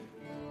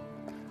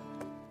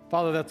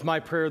Father, that's my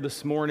prayer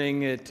this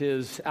morning. It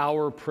is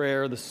our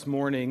prayer this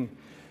morning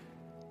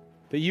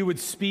that you would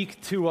speak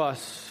to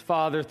us,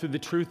 Father, through the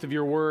truth of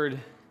your word,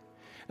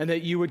 and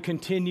that you would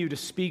continue to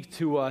speak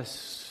to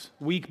us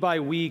week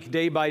by week,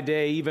 day by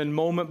day, even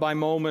moment by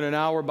moment and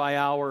hour by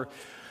hour,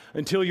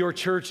 until your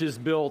church is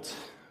built,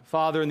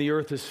 Father, and the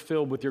earth is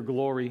filled with your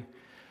glory.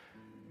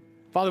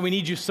 Father, we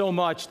need you so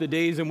much. The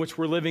days in which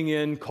we're living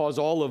in cause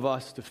all of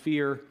us to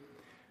fear.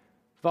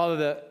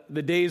 Father,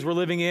 the days we're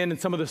living in and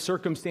some of the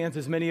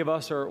circumstances many of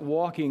us are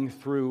walking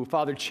through,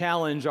 Father,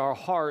 challenge our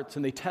hearts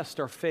and they test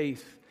our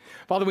faith.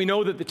 Father, we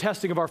know that the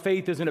testing of our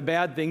faith isn't a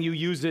bad thing. You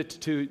use it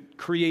to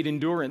create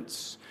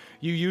endurance.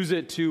 You use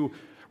it to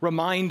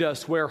remind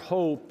us where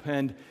hope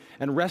and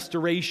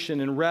restoration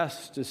and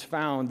rest is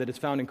found, that it's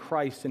found in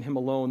Christ and him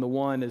alone. The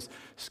one, as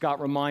Scott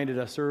reminded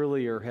us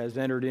earlier, has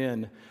entered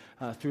in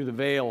through the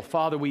veil.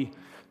 Father,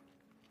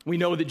 we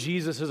know that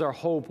Jesus is our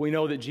hope. We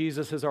know that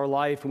Jesus is our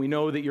life. And we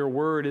know that your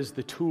word is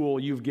the tool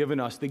you've given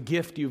us, the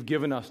gift you've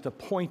given us to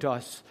point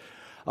us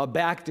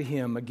back to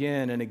him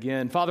again and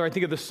again. Father, I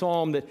think of the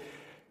psalm that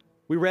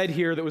we read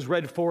here that was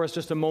read for us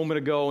just a moment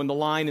ago, and the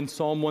line in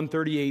Psalm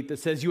 138 that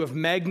says, you have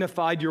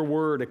magnified your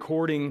word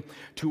according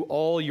to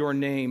all your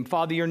name.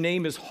 Father, your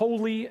name is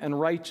holy and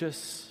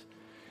righteous.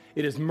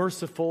 It is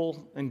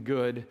merciful and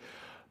good.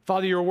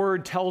 Father, your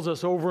word tells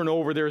us over and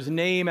over there's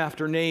name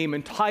after name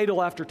and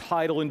title after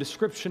title and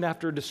description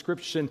after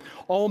description,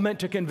 all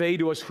meant to convey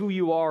to us who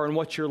you are and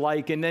what you're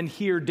like. And then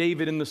here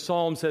David in the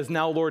psalm says,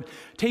 now, Lord,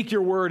 take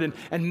your word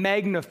and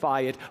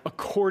magnify it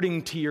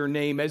according to your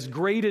name. As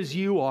great as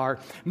you are,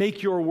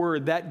 make your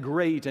word that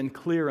great and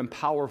clear and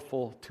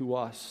powerful to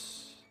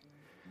us.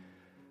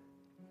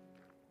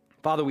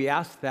 Father, we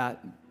ask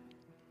that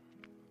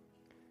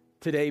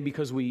today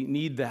because we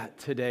need that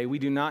today. We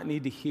do not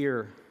need to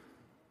hear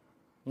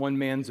one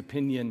man's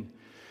opinion.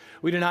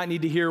 We do not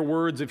need to hear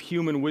words of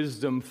human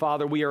wisdom.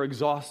 Father, we are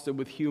exhausted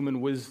with human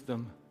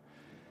wisdom.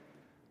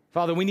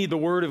 Father, we need the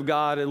word of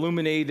God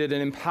illuminated and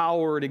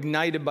empowered,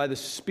 ignited by the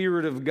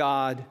Spirit of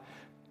God,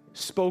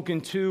 spoken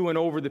to and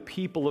over the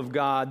people of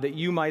God, that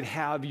you might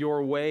have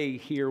your way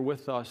here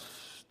with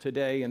us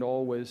today and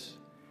always.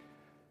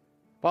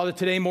 Father,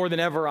 today more than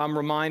ever, I'm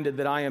reminded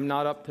that I am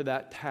not up to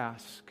that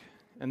task,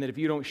 and that if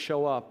you don't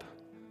show up,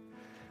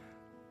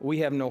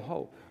 we have no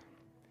hope.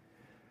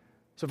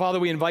 So,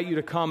 Father, we invite you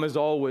to come, as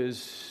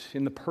always,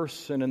 in the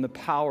person and the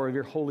power of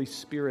your Holy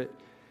Spirit,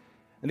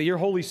 and that your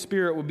Holy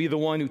Spirit would be the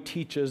one who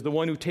teaches, the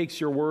one who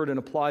takes your word and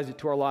applies it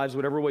to our lives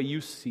whatever way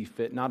you see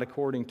fit, not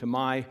according to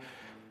my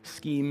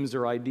schemes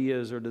or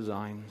ideas or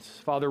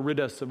designs. Father, rid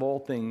us of all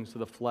things of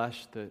the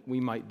flesh, that we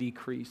might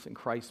decrease and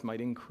Christ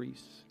might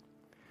increase.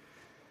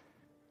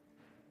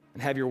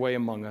 And have your way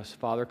among us,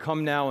 Father.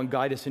 Come now and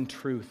guide us in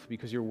truth,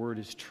 because your word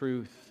is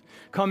truth.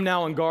 Come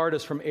now and guard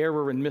us from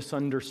error and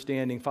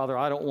misunderstanding. Father,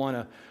 I don't want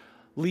to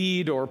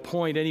lead or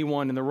point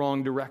anyone in the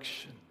wrong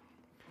direction.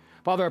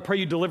 Father, I pray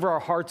you deliver our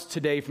hearts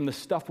today from the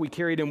stuff we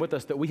carried in with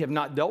us that we have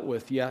not dealt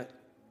with yet,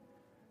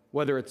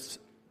 whether it's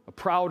a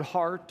proud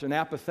heart, an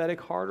apathetic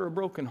heart, or a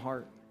broken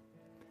heart,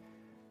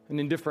 an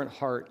indifferent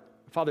heart.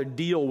 Father,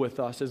 deal with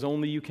us as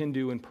only you can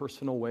do in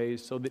personal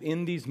ways, so that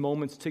in these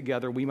moments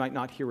together we might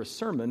not hear a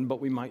sermon, but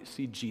we might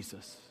see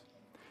Jesus.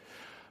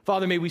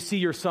 Father, may we see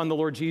your Son, the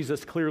Lord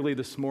Jesus, clearly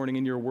this morning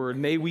in your word.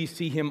 May we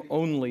see him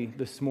only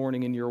this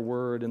morning in your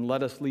word, and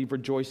let us leave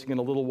rejoicing in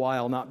a little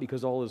while, not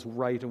because all is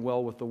right and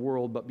well with the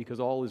world, but because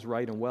all is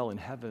right and well in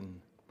heaven.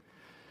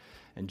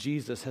 And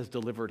Jesus has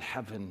delivered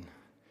heaven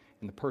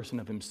in the person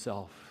of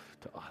himself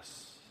to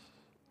us.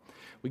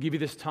 We give you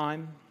this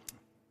time.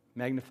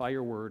 Magnify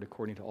your word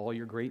according to all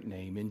your great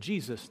name. In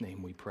Jesus'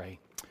 name we pray.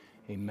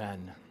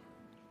 Amen.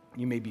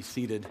 You may be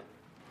seated.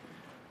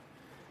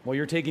 While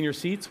you're taking your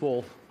seats,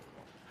 we'll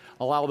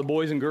allow the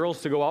boys and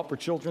girls to go out for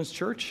children's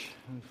church,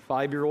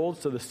 5-year-olds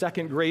to the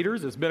second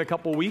graders. It's been a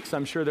couple weeks.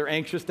 I'm sure they're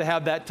anxious to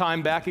have that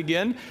time back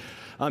again.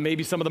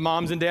 Maybe some of the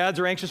moms and dads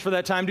are anxious for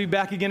that time to be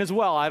back again as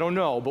well. I don't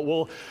know, but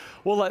we'll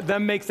let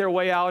them make their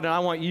way out. And I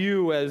want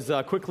you, as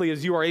quickly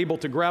as you are able,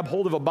 to grab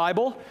hold of a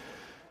Bible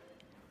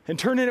and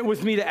turn in it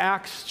with me to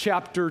Acts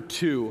chapter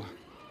 2.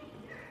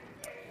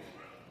 I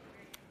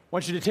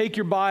want you to take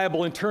your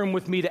Bible and turn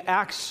with me to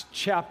Acts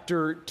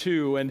chapter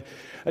 2. And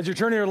as you're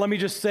turning there, let me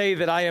just say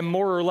that I am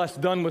more or less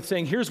done with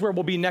saying, here's where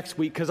we'll be next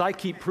week, because I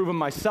keep proving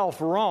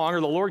myself wrong, or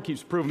the Lord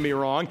keeps proving me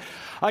wrong.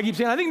 I keep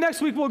saying, I think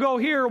next week we'll go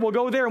here, we'll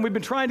go there. And we've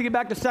been trying to get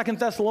back to 2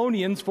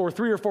 Thessalonians for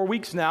 3 or 4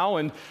 weeks now,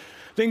 and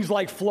things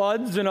like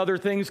floods and other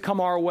things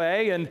come our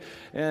way,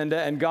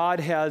 and God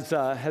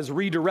has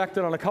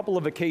redirected on a couple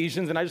of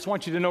occasions. And I just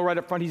want you to know right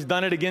up front, he's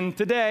done it again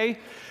today.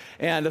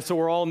 And so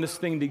we're all in this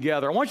thing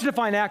together. I want you to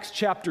find Acts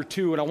chapter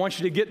 2, and I want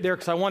you to get there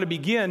because I want to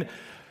begin,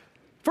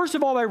 first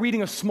of all, by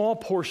reading a small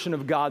portion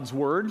of God's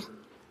Word.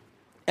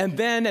 And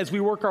then as we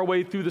work our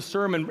way through the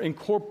sermon,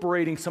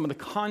 incorporating some of the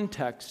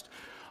context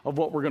of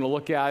what we're going to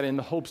look at in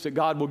the hopes that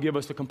God will give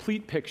us a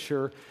complete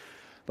picture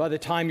by the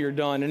time you're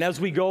done. And as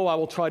we go, I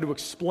will try to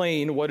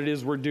explain what it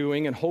is we're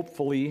doing, and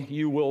hopefully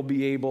you will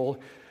be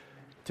able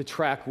to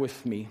track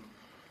with me.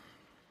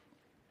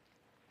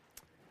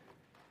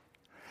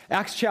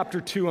 Acts chapter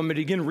 2, I'm going to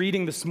begin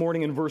reading this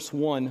morning in verse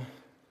 1. I'm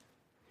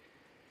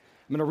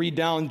going to read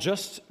down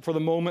just for the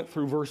moment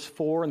through verse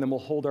 4, and then we'll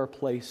hold our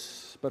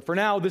place. But for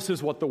now, this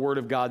is what the Word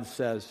of God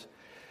says.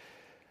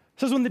 It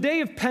says, when the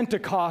day of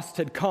Pentecost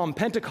had come,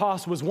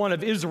 Pentecost was one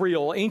of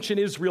Israel, ancient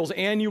Israel's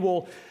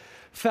annual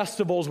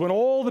festivals, when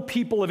all the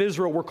people of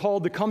Israel were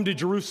called to come to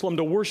Jerusalem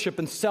to worship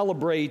and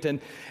celebrate and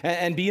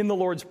be in the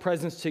Lord's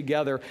presence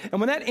together.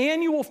 And when that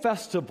annual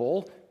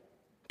festival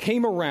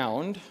came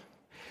around,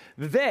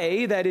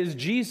 they, that is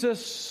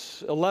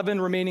Jesus, 11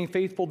 remaining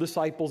faithful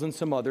disciples and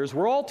some others,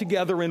 were all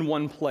together in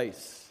one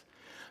place.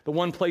 The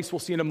one place we'll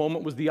see in a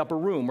moment was the upper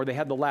room where they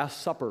had the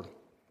Last Supper,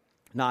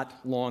 not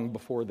long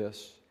before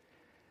this.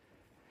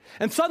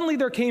 And suddenly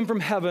there came from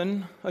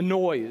heaven a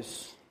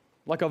noise,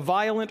 like a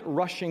violent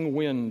rushing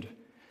wind,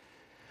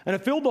 and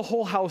it filled the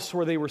whole house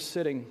where they were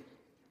sitting.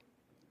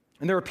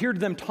 And there appeared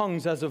to them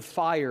tongues as of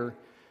fire,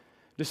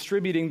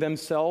 distributing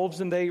themselves,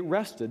 and they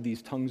rested,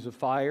 these tongues of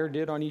fire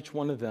did, on each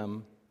one of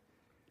them.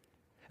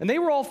 And they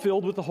were all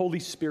filled with the Holy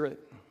Spirit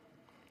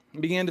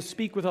and began to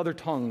speak with other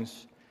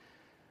tongues.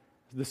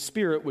 The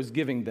Spirit was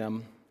giving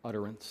them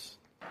utterance.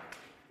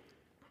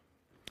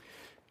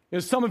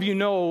 As some of you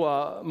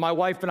know, my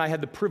wife and I had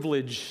the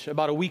privilege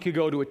about a week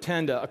ago to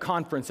attend a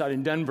conference out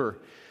in Denver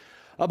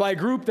by a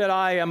group that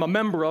I am a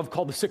member of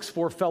called the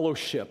 6-4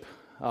 Fellowship.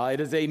 It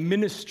is a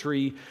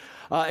ministry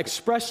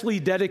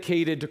expressly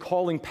dedicated to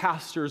calling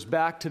pastors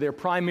back to their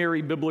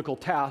primary biblical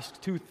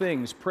task, two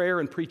things, prayer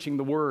and preaching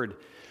the Word.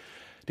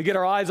 To get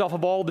our eyes off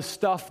of all the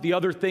stuff, the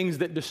other things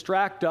that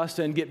distract us,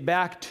 and get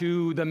back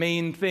to the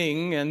main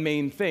thing and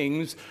main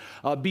things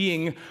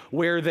being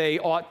where they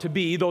ought to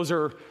be. Those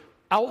are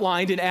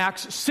outlined in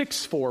Acts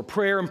 6:4,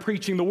 prayer and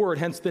preaching the Word,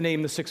 hence the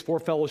name, the 6-4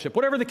 Fellowship.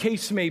 Whatever the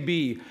case may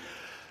be, I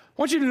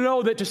want you to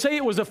know that to say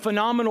it was a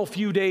phenomenal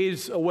few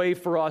days away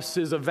for us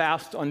is a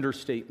vast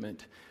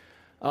understatement.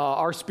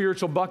 Our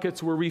spiritual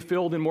buckets were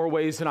refilled in more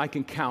ways than I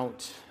can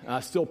count,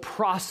 still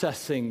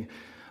processing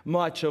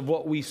much of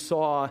what we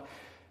saw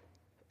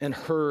and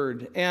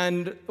heard.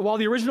 And while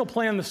the original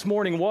plan this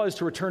morning was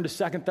to return to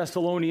 2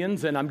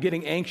 Thessalonians, and I'm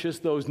getting anxious,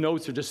 those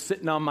notes are just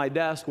sitting on my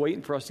desk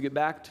waiting for us to get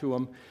back to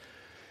them,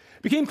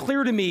 it became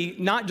clear to me,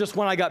 not just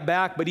when I got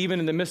back, but even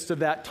in the midst of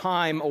that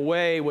time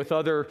away with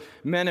other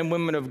men and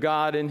women of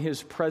God in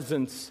His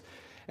presence,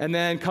 and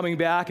then coming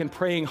back and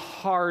praying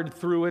hard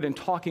through it and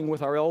talking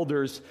with our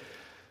elders,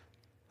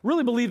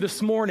 really believe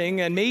this morning,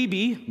 and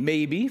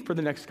maybe for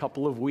the next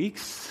couple of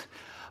weeks,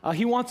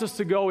 He wants us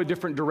to go a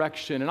different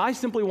direction. And I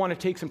simply want to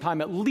take some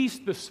time, at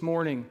least this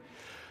morning,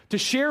 to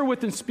share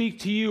with and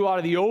speak to you out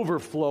of the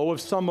overflow of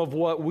some of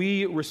what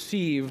we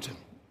received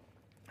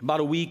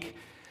about a week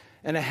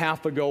and a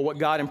half ago, what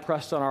God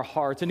impressed on our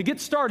hearts. And to get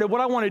started,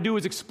 what I want to do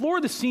is explore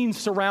the scenes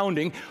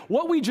surrounding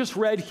what we just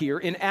read here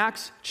in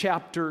Acts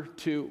chapter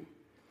 2.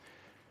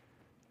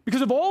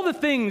 Because of all the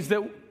things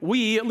that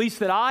we, at least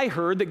that I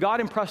heard, that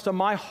God impressed on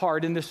my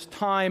heart in this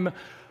time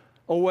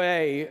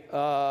away,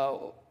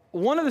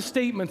 one of the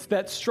statements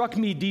that struck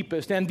me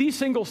deepest, and the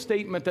single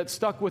statement that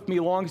stuck with me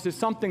longest, is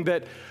something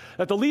that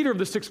the leader of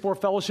the 6-4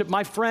 Fellowship,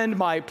 my friend,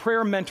 my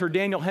prayer mentor,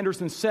 Daniel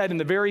Henderson, said in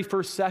the very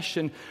first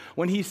session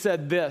when he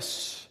said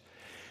this.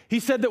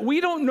 He said that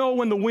we don't know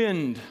when the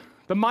wind,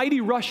 the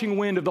mighty rushing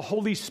wind of the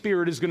Holy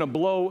Spirit, is going to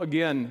blow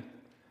again,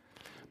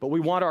 but we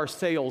want our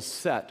sails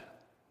set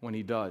when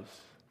He does.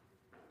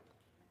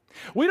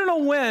 We don't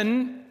know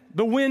when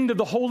the wind of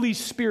the Holy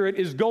Spirit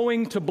is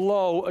going to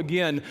blow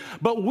again.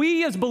 But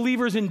we as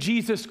believers in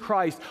Jesus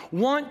Christ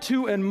want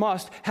to and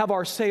must have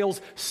our sails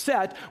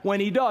set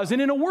when He does.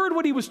 And in a word,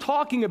 what he was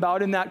talking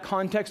about in that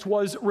context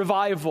was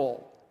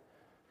revival.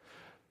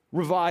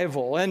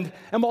 Revival. And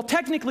while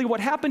technically what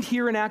happened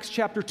here in Acts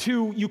chapter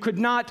 2, you could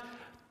not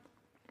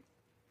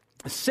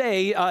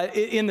say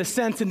in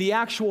the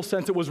actual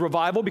sense it was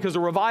revival, because a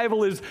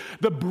revival is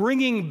the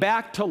bringing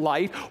back to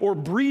life or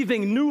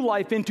breathing new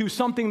life into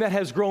something that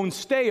has grown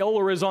stale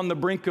or is on the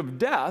brink of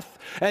death.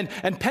 And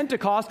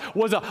Pentecost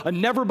was a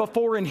never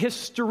before in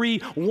history,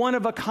 one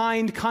of a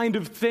kind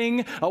of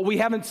thing. We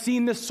haven't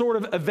seen this sort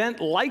of event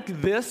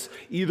like this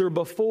either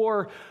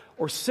before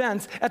or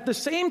since. At the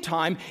same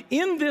time,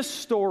 in this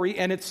story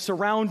and its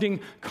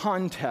surrounding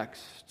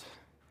context,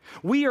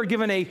 we are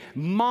given a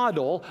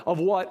model of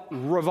what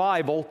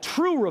revival,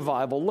 true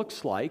revival,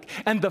 looks like,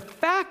 and the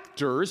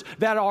factors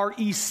that are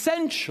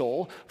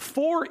essential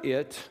for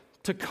it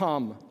to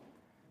come.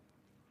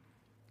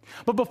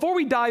 But before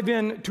we dive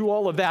into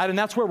all of that, and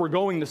that's where we're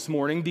going this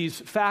morning, these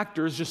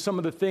factors, just some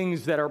of the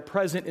things that are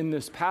present in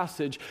this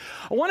passage,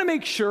 I want to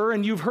make sure,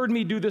 and you've heard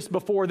me do this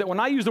before, that when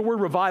I use the word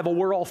revival,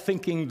 we're all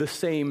thinking the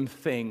same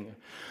thing,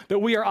 that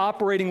we are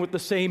operating with the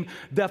same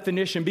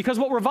definition. Because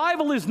what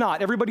revival is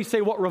not, everybody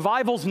say what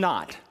revival's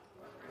not.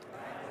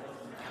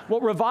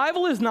 What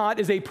revival is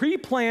not is a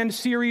pre-planned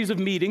series of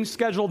meetings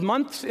scheduled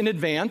months in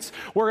advance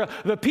where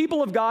the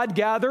people of God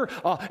gather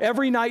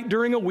every night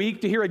during a week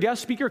to hear a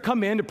guest speaker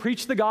come in to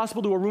preach the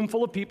gospel to a room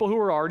full of people who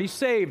are already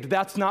saved.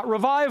 That's not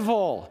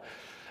revival.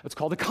 It's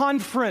called a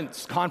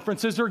conference.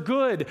 Conferences are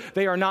good.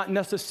 They are not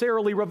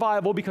necessarily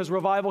revival because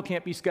revival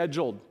can't be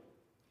scheduled.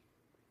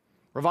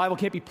 Revival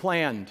can't be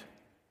planned.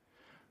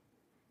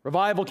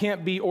 Revival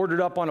can't be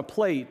ordered up on a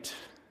plate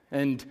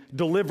and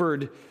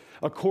delivered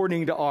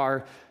according to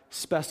our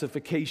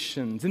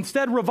specifications.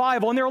 Instead,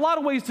 revival, and there are a lot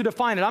of ways to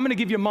define it. I'm going to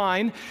give you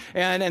mine,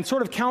 and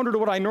sort of counter to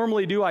what I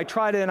normally do, I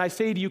try to, and I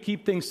say to you,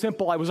 keep things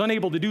simple. I was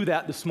unable to do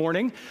that this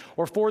morning,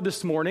 or for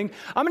this morning.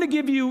 I'm going to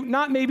give you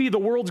not maybe the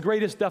world's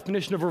greatest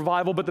definition of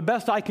revival, but the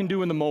best I can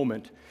do in the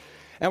moment.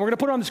 And we're going to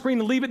put it on the screen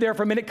and leave it there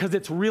for a minute because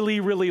it's really,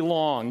 really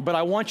long, but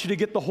I want you to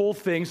get the whole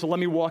thing, so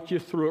let me walk you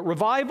through it.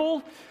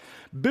 Revival,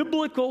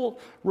 biblical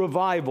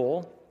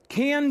revival,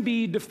 can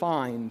be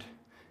defined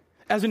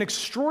as an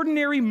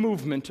extraordinary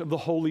movement of the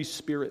Holy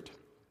Spirit,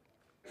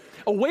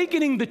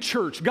 awakening the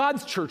church,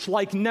 God's church,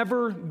 like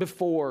never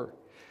before,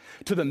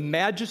 to the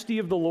majesty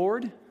of the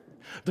Lord,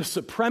 the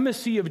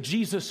supremacy of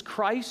Jesus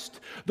Christ,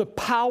 the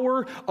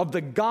power of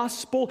the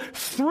gospel,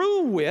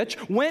 through which,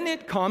 when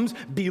it comes,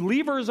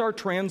 believers are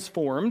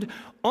transformed,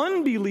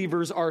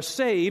 unbelievers are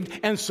saved,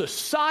 and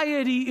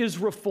society is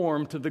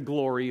reformed to the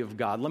glory of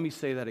God. Let me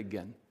say that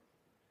again.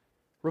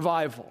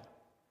 Revival.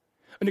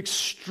 An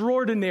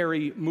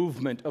extraordinary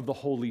movement of the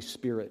Holy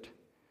Spirit,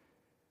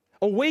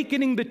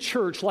 awakening the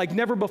church like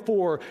never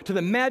before to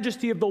the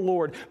majesty of the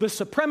Lord, the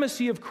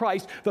supremacy of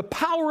Christ, the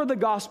power of the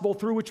gospel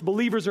through which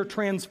believers are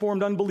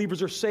transformed,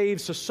 unbelievers are saved,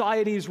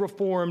 society is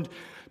reformed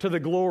to the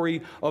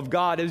glory of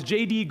God. As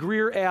J.D.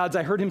 Greer adds,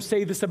 I heard him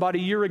say this about a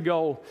year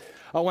ago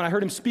when I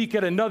heard him speak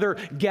at another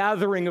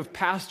gathering of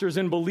pastors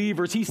and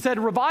believers. He said,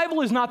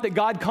 revival is not that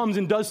God comes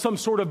and does some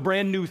sort of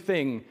brand new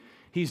thing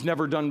he's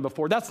never done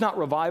before. That's not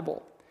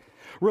revival.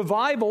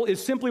 Revival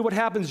is simply what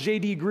happens,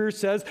 J.D. Greer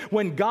says,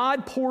 when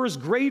God pours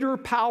greater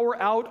power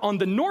out on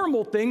the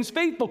normal things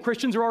faithful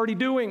Christians are already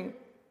doing.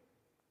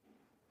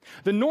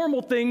 The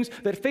normal things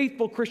that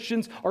faithful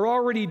Christians are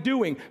already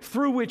doing,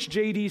 through which,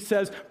 J.D.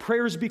 says,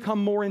 prayers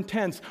become more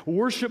intense,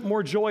 worship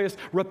more joyous,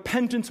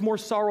 repentance more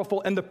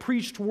sorrowful, and the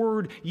preached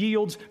word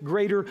yields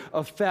greater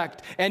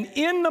effect. And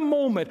in the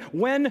moment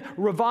when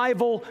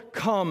revival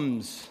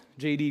comes,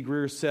 J.D.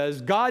 Greer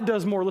says, God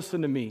does more,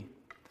 listen to me,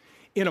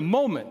 in a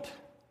moment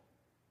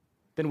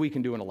than we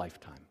can do in a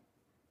lifetime.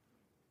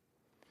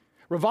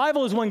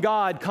 Revival is when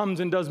God comes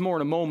and does more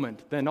in a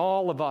moment than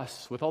all of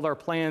us, with all our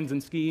plans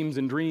and schemes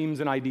and dreams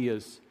and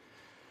ideas,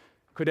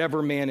 could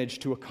ever manage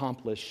to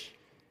accomplish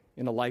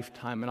in a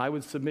lifetime. And I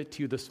would submit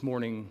to you this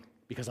morning,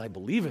 because I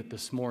believe it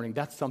this morning,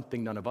 that's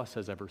something none of us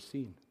has ever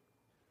seen.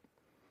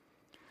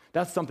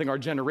 That's something our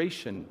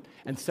generation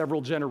and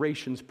several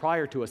generations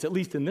prior to us, at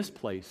least in this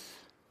place,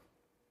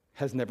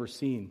 has never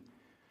seen.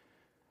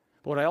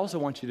 But what I also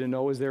want you to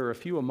know is there are a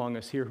few among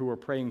us here who are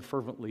praying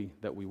fervently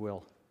that we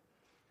will.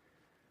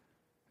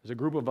 There's a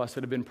group of us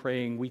that have been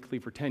praying weekly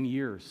for 10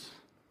 years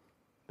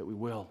that we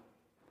will.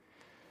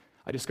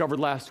 I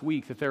discovered last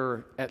week that there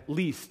are at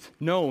least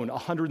known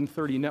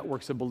 130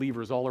 networks of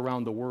believers all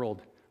around the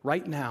world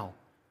right now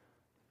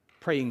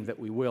praying that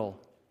we will.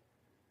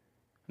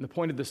 And the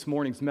point of this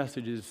morning's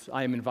message is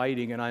I am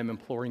inviting and I am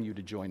imploring you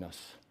to join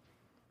us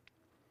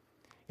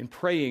in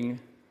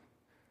praying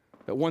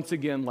that once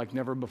again, like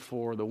never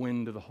before, the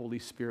wind of the Holy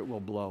Spirit will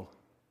blow.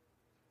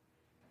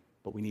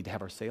 But we need to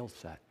have our sails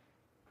set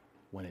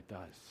when it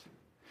does.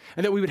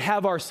 And that we would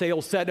have our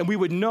sails set and we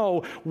would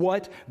know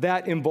what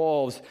that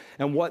involves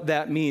and what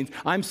that means.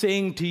 I'm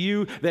saying to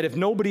you that if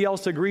nobody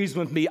else agrees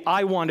with me,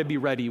 I want to be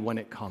ready when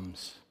it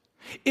comes.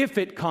 If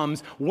it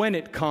comes, when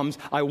it comes,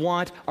 I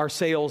want our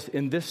sails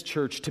in this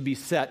church to be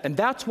set. And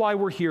that's why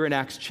we're here in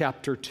Acts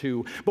chapter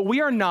 2. But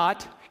we are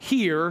not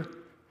here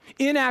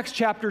in Acts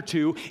chapter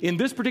 2, in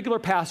this particular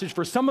passage,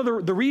 for some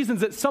of the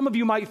reasons that some of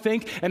you might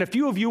think, and a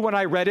few of you when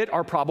I read it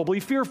are probably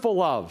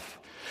fearful of.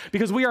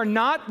 Because we are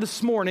not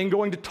this morning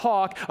going to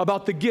talk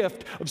about the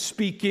gift of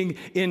speaking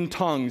in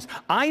tongues.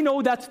 I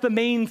know that's the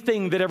main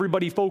thing that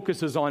everybody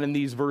focuses on in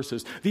these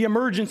verses. The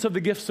emergence of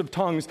the gifts of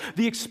tongues,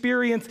 the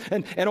experience,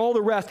 and all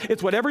the rest.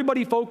 It's what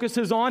everybody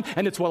focuses on,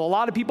 and it's what a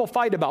lot of people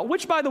fight about,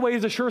 which, by the way,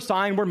 is a sure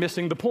sign we're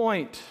missing the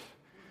point.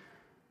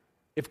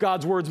 If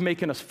God's word's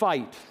making us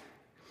fight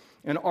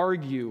and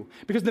argue.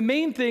 Because the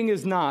main thing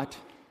is not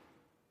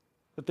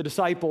that the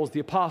disciples, the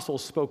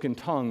apostles, spoke in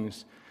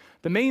tongues.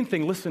 The main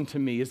thing, listen to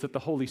me, is that the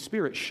Holy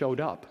Spirit showed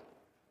up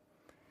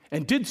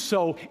and did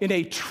so in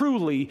a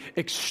truly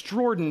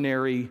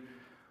extraordinary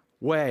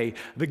way.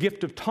 The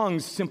gift of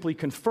tongues simply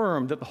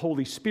confirmed that the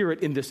Holy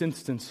Spirit in this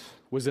instance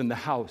was in the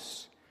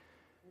house.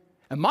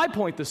 And my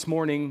point this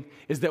morning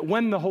is that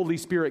when the Holy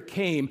Spirit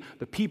came,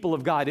 the people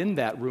of God in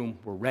that room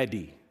were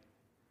ready.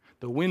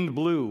 The wind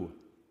blew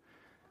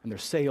and their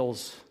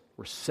sails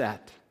were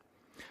set.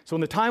 So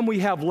in the time we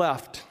have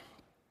left,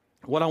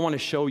 what I want to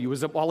show you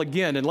is that, well,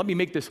 again, and let me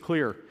make this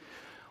clear,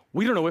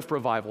 we don't know if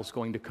revival is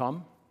going to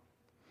come.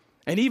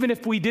 And even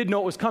if we did know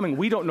it was coming,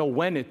 we don't know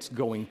when it's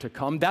going to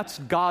come. That's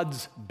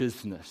God's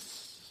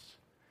business.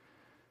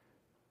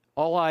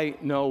 All I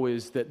know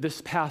is that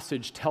this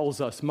passage tells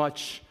us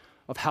much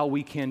of how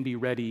we can be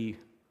ready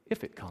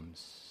if it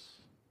comes.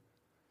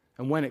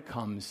 And when it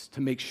comes,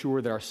 to make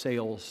sure that our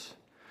sails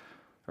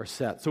are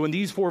set. So in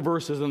these 4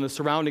 verses and the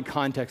surrounding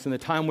context and the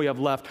time we have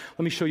left,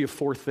 let me show you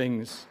 4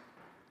 things.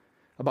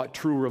 about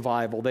true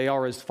revival. They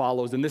are as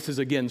follows, and this is,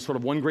 again, sort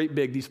of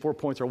these 4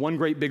 points are one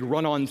great big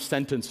run-on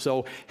sentence,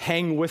 so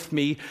hang with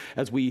me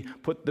as we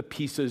put the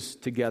pieces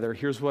together.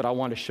 Here's what I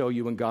want to show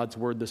you in God's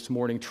Word this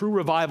morning. True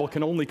revival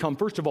can only come,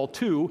 first of all,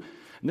 to,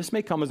 and this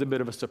may come as a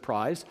bit of a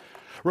surprise,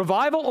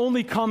 revival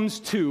only comes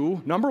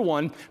to, number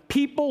one,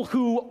 people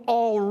who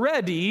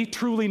already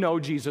truly know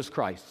Jesus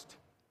Christ.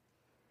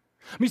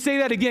 Let me say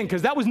that again,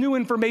 because that was new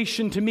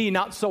information to me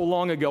not so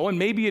long ago, and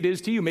maybe it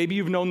is to you. Maybe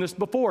you've known this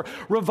before.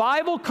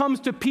 Revival comes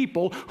to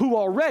people who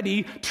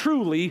already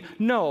truly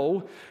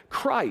know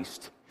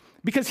Christ.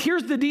 Because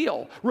here's the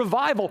deal.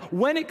 Revival,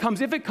 when it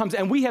comes, if it comes,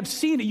 and we have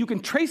seen it, you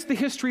can trace the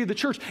history of the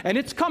church, and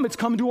it's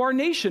come to our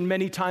nation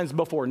many times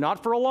before.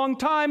 Not for a long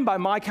time. By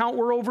my count,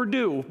 we're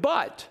overdue.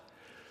 But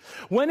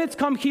when it's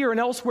come here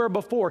and elsewhere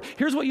before,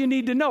 here's what you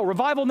need to know.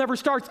 Revival never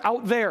starts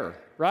out there,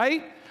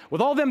 right?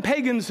 With all them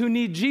pagans who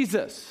need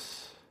Jesus.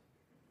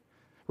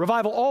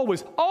 Revival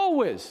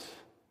always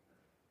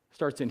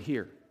starts in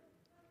here.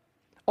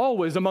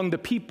 Always among the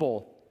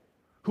people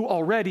who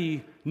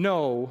already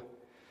know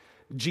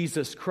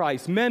Jesus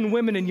Christ. Men,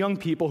 women, and young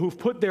people who've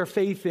put their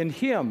faith in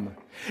Him.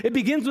 It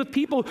begins with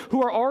people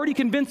who are already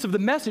convinced of the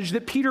message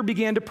that Peter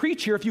began to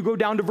preach here if you go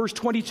down to verse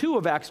 22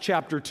 of Acts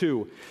chapter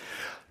 2.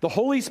 The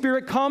Holy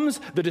Spirit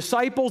comes, the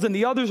disciples and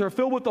the others are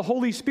filled with the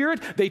Holy Spirit.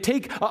 They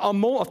take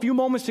a few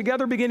moments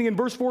together beginning in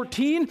verse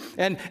 14,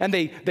 and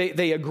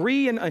they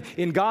agree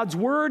in God's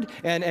word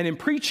and in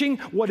preaching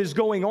what is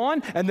going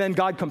on, and then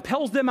God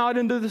compels them out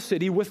into the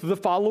city with the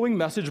following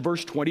message,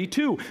 verse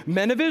 22.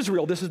 Men of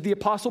Israel, this is the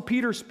Apostle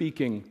Peter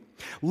speaking.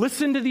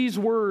 Listen to these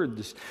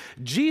words.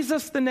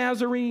 Jesus the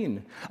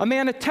Nazarene, a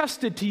man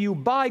attested to you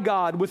by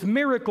God with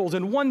miracles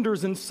and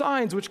wonders and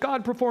signs which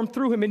God performed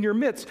through him in your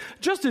midst,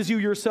 just as you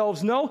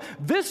yourselves know,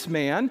 this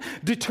man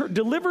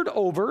delivered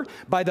over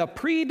by the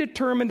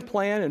predetermined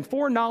plan and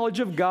foreknowledge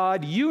of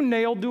God, you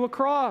nailed to a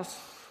cross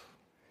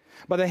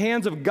by the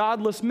hands of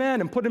godless men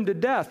and put him to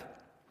death.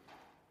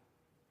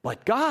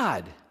 But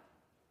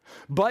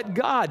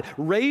God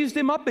raised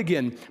him up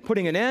again,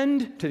 putting an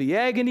end to the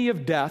agony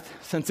of death,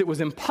 since it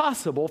was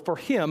impossible for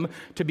him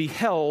to be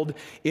held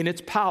in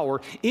its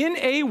power. In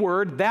a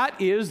word, that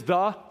is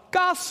the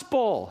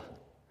gospel.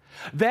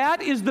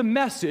 That is the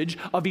message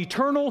of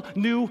eternal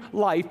new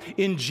life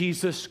in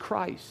Jesus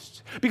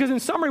Christ. Because in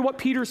summary, what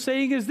Peter's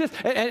saying is this,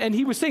 and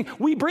he was saying,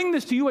 we bring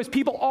this to you as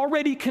people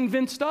already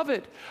convinced of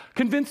it.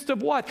 Convinced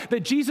of what?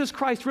 That Jesus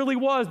Christ really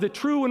was the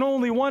true and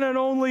only, one and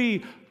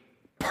only,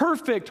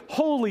 perfect,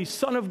 holy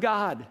Son of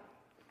God.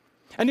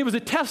 And it was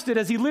attested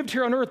as he lived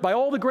here on earth by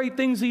all the great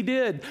things he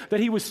did,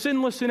 that he was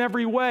sinless in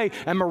every way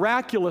and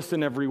miraculous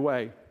in every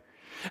way.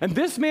 And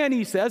this man,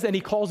 he says, and he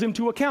calls him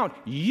to account,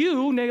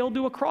 you nailed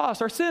to a cross,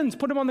 our sins,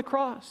 put him on the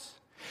cross.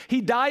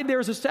 He died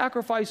there as a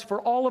sacrifice for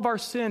all of our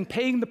sin,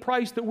 paying the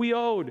price that we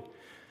owed.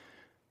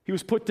 He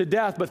was put to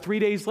death, but 3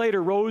 days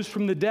later rose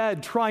from the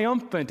dead,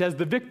 triumphant as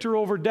the victor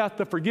over death,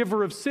 the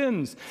forgiver of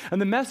sins. And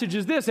the message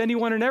is this: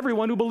 anyone and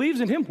everyone who believes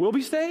in him will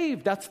be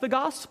saved. That's the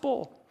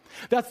gospel.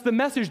 That's the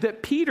message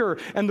that Peter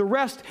and the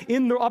rest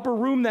in the upper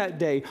room that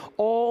day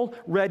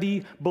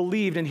already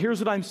believed. And here's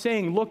what I'm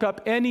saying.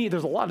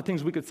 There's a lot of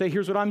things we could say.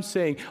 Here's what I'm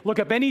saying. Look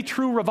up any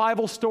true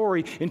revival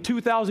story in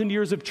 2,000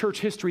 years of church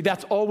history.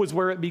 That's always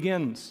where it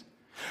begins.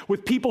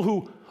 With people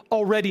who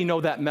already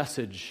know that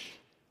message.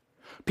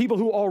 People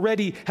who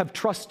already have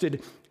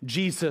trusted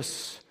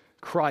Jesus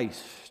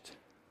Christ.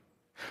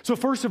 So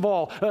first of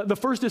all, the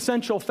first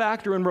essential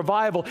factor in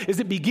revival is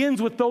it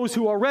begins with those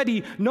who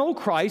already know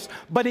Christ,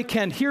 but it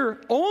can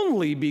here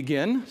only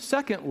begin,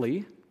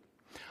 secondly,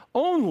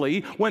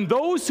 only when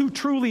those who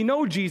truly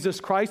know Jesus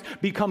Christ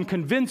become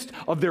convinced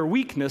of their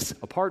weakness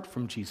apart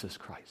from Jesus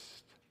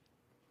Christ.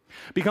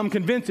 Become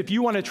convinced, if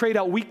you want to trade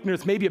out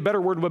weakness, maybe a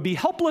better word would be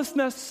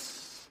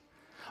helplessness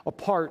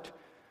apart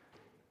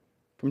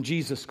from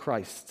Jesus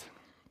Christ.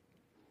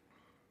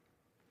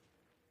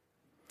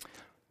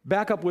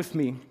 Back up with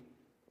me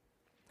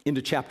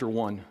into chapter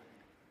 1,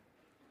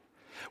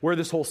 where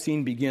this whole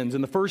scene begins.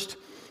 In the first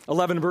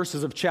 11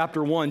 verses of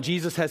chapter 1,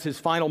 Jesus has his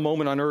final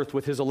moment on earth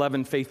with his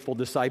 11 faithful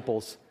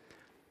disciples.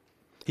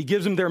 He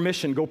gives them their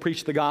mission, go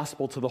preach the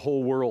gospel to the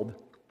whole world.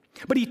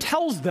 But he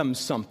tells them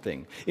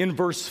something in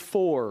verse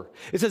 4.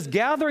 It says,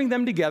 gathering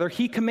them together,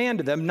 he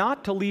commanded them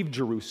not to leave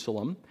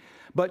Jerusalem,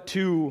 but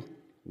to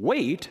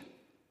wait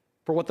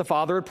for what the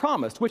Father had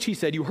promised, which he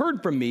said, you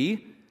heard from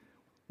me,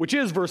 which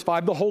is, verse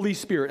 5, the Holy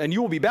Spirit. And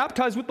you will be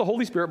baptized with the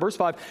Holy Spirit, verse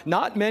 5,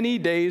 not many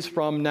days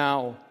from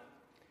now.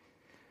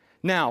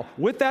 Now,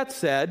 with that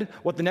said,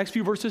 what the next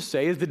few verses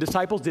say is the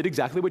disciples did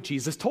exactly what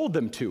Jesus told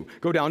them to.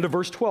 Go down to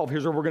verse 12.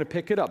 Here's where we're going to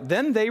pick it up.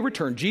 Then they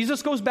returned.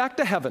 Jesus goes back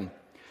to heaven.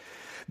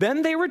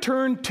 Then they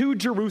returned to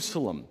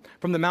Jerusalem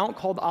from the mount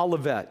called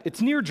Olivet.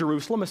 It's near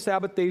Jerusalem, a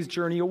Sabbath day's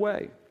journey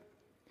away.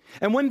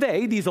 And when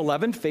these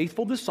 11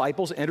 faithful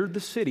disciples, entered the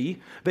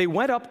city, they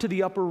went up to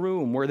the upper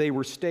room where they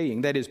were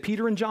staying. That is,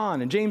 Peter and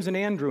John, and James and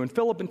Andrew, and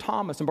Philip and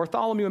Thomas, and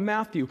Bartholomew and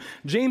Matthew,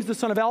 James the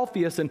son of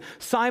Alphaeus, and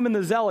Simon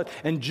the Zealot,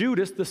 and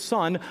Judas the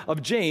son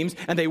of James.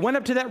 And they went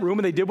up to that room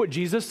and they did what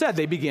Jesus said.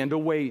 They began to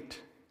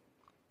wait.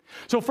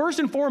 So first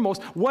and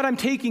foremost, what I'm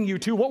taking you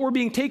to, what we're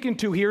being taken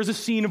to here is a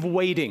scene of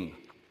waiting.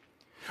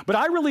 But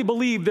I really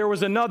believe there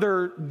was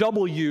another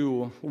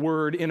W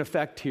word in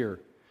effect here,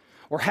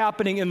 or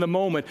happening in the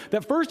moment.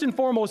 That first and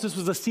foremost, this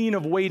was a scene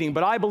of waiting,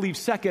 but I believe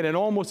second, and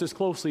almost as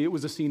closely, it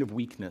was a scene of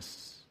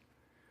weakness.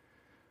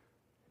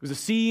 It was a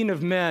scene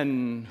of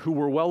men who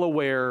were well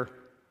aware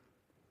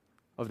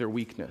of their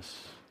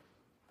weakness.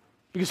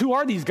 Because who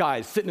are these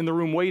guys sitting in the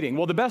room waiting?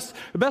 Well, the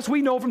best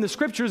we know from the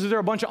scriptures is they're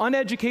a bunch of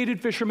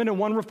uneducated fishermen and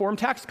one reformed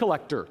tax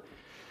collector.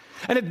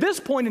 And at this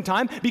point in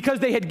time, because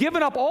they had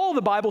given up all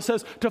the Bible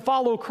says to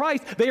follow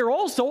Christ, they are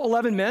also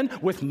 11 men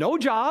with no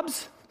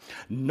jobs,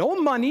 no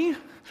money,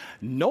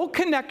 no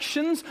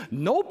connections,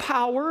 no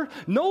power,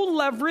 no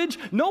leverage,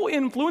 no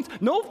influence,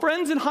 no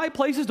friends in high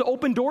places to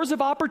open doors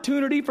of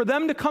opportunity for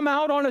them to come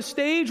out on a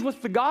stage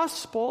with the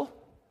gospel.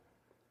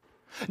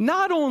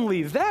 Not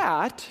only was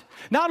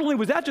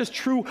that just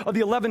true of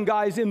the 11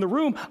 guys in the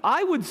room,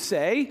 I would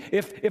say,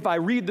 if I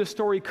read the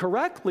story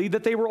correctly,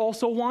 that they were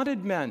also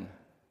wanted men.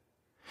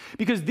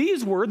 Because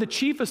these were the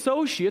chief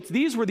associates,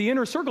 these were the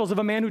inner circles of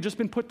a man who'd just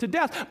been put to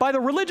death by the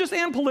religious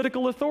and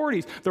political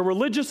authorities. The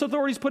religious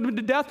authorities put him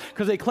to death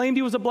because they claimed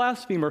he was a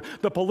blasphemer.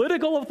 The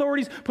political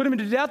authorities put him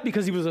to death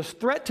because he was a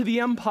threat to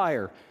the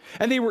empire.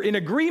 And they were in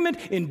agreement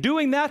in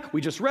doing that. We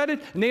just read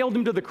it, nailed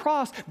him to the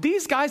cross.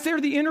 These guys,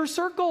 they're the inner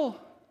circle.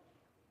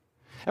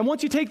 And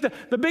once you take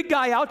the big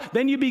guy out,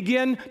 then you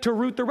begin to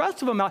root the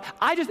rest of them out.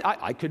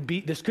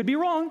 This could be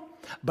wrong,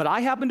 but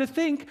I happen to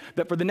think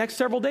that for the next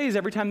several days,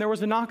 every time there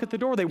was a knock at the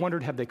door, they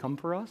wondered, have they come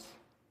for us?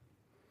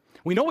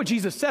 We know what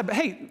Jesus said, but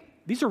hey,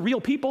 these are real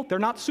people. They're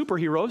not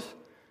superheroes.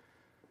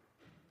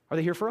 Are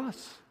they here for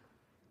us?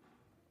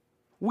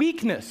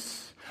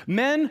 Weakness.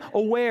 Men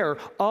aware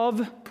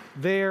of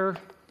their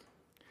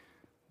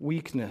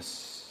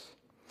weakness.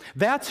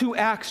 That's who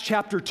Acts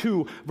chapter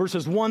 2,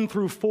 verses 1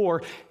 through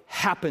 4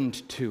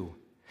 happened to.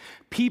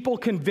 People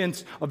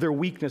convinced of their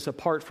weakness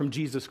apart from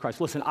Jesus Christ.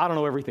 Listen, I don't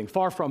know everything.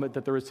 Far from it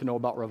that there is to know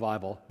about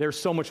revival. There's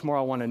so much more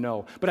I want to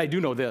know. But I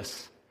do know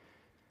this.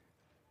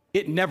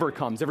 It never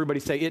comes. Everybody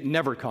say, it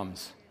never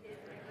comes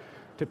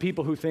to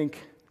people who think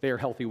they are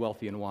healthy,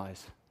 wealthy, and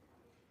wise.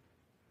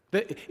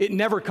 It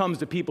never comes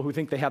to people who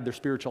think they have their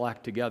spiritual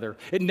act together.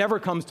 It never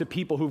comes to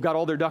people who've got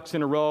all their ducks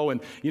in a row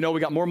and, we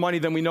got more money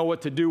than we know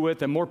what to do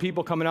with and more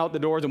people coming out the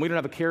doors and we don't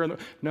have a care.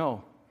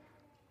 No.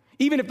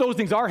 Even if those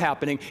things are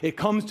happening, it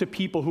comes to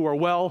people who are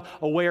well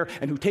aware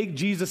and who take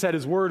Jesus at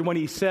his word when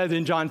he says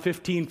in John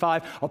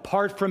 15:5,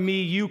 apart from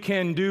me, you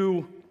can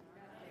do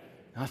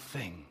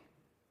nothing.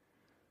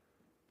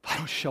 If I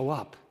don't show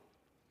up,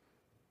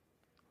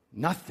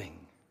 nothing.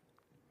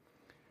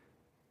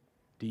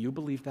 Do you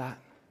believe that?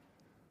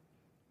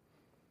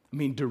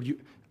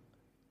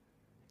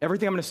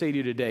 Everything I'm going to say to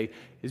you today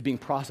is being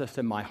processed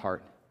in my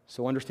heart.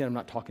 So understand I'm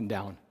not talking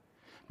down.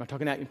 I'm not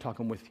talking at you, I'm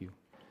talking with you.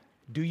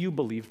 Do you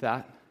believe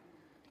that?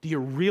 Do you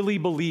really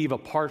believe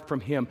apart from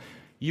him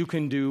you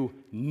can do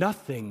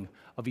nothing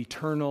of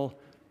eternal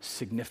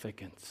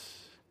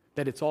significance?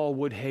 That it's all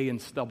wood, hay, and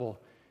stubble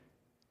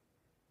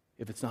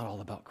if it's not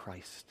all about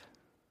Christ?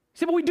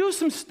 See, but we do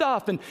some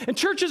stuff and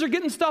churches are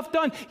getting stuff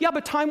done. Yeah,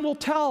 but time will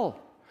tell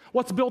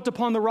what's built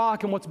upon the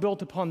rock and what's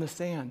built upon the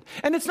sand.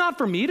 And it's not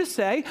for me to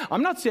say.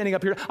 I'm not standing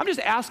up here. I'm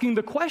just asking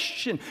the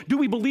question, do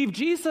we believe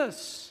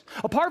Jesus?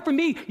 Apart from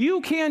me,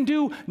 you can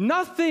do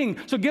nothing.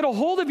 So get a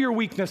hold of your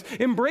weakness.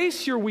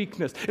 Embrace your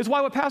weakness. It's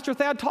why what Pastor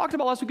Thad talked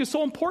about last week is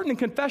so important in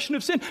confession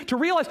of sin, to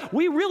realize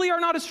we really are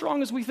not as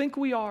strong as we think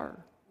we are.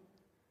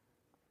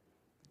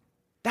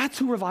 That's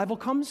who revival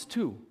comes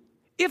to.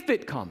 If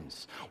it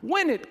comes,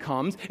 when it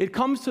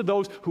comes to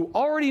those who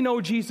already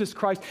know Jesus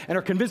Christ and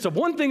are convinced of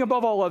one thing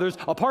above all others,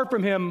 apart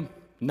from him,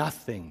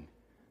 nothing.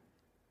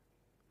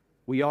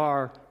 We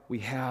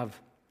have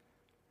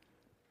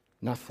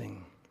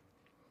nothing.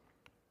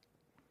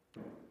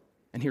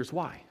 And here's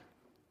why.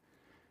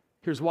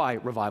 Here's why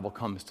revival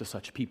comes to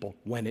such people,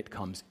 when it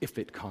comes, if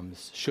it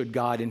comes, should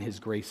God in his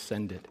grace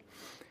send it.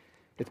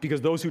 It's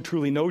because those who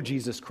truly know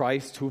Jesus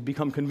Christ, who have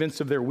become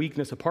convinced of their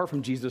weakness apart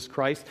from Jesus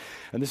Christ,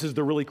 and this is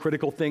the really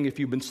critical thing, if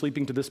you've been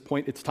sleeping to this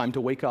point, it's time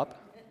to wake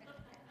up.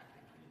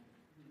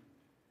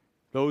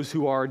 Those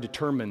who are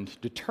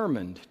determined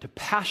to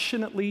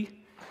passionately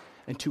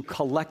and to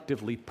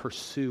collectively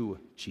pursue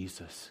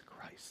Jesus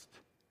Christ.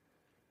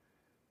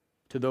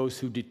 To those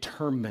who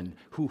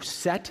who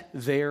set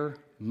their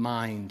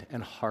mind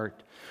and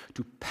heart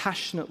to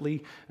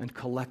passionately and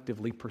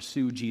collectively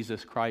pursue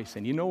Jesus Christ.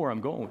 And you know where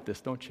I'm going with this,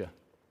 don't you?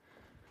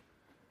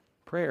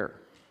 Prayer.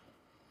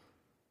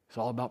 It's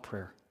all about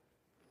prayer.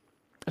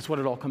 That's what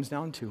it all comes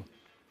down to.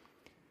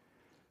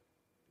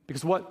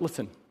 Because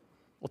listen,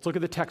 let's look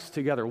at the text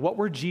together. What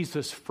were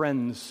Jesus'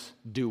 friends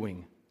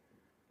doing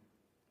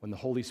when the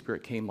Holy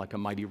Spirit came like a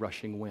mighty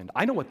rushing wind?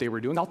 I know what they were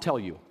doing. I'll tell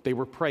you. They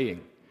were praying.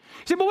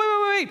 You say, but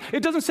wait.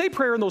 It doesn't say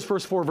prayer in those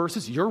first 4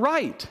 verses. You're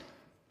right.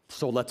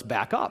 So let's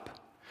back up.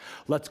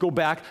 Let's go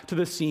back to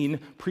the scene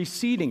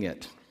preceding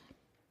it.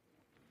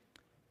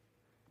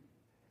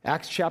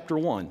 Acts chapter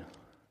 1,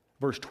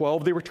 Verse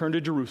 12, they returned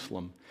to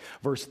Jerusalem.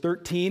 Verse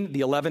 13,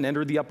 the 11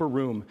 entered the upper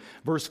room.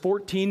 Verse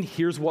 14,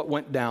 here's what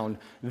went down.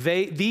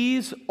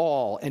 These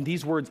all, and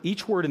these words,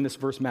 each word in this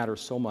verse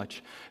matters so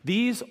much.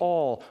 These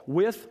all,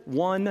 with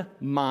one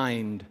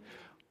mind,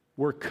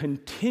 were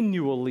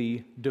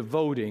continually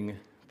devoting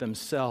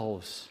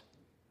themselves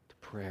to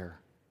prayer.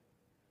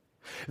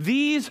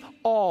 These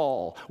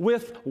all,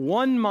 with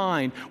one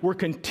mind, were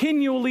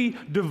continually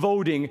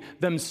devoting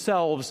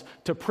themselves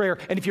to prayer.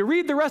 And if you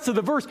read the rest of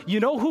the verse, you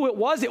know who it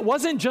was? It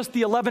wasn't just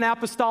the 11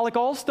 apostolic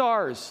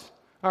all-stars,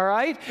 all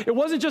right? It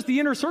wasn't just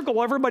the inner circle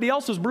while everybody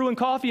else was brewing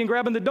coffee and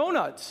grabbing the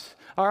donuts,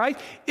 all right?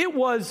 It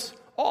was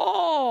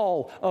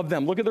all of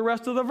them. Look at the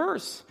rest of the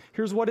verse.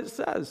 Here's what it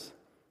says.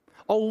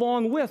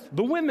 Along with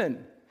the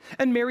women,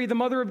 and Mary, the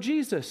mother of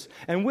Jesus,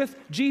 and with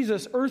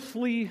Jesus'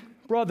 earthly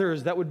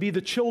brothers, that would be the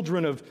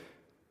children of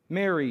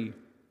Mary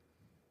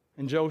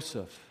and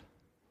Joseph.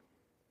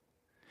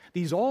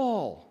 These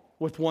all,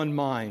 with one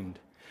mind,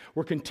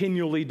 were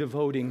continually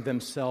devoting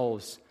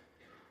themselves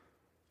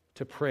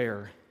to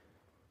prayer.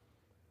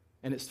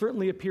 And it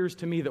certainly appears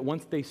to me that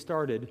once they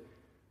started,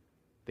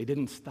 they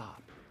didn't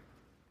stop.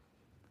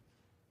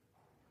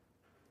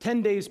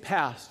 10 days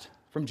passed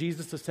from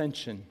Jesus'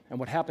 ascension and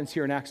what happens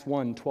here in Acts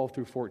 1, 12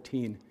 through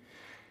 14,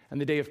 and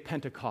the day of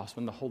Pentecost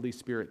when the Holy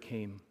Spirit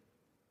came.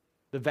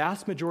 The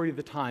vast majority of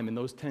the time in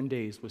those 10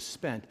 days was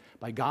spent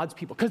by God's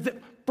people. Because,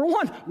 for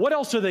one, what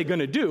else are they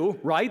going to do,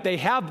 right?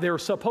 They're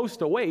supposed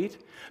to wait.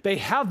 They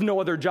have no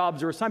other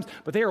jobs or assignments,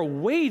 but they are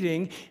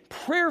waiting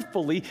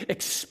prayerfully,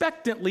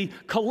 expectantly,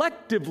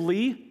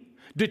 collectively,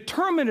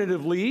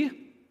 determinatively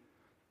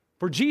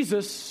for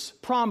Jesus'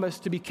 promise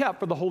to be kept,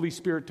 for the Holy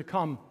Spirit to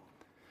come.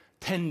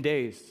 10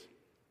 days.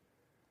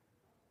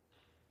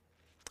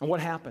 And what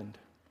happened?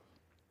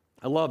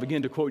 I love,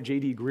 again, to quote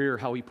J.D. Greear,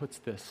 how he puts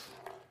this.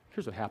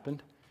 Here's what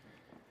happened.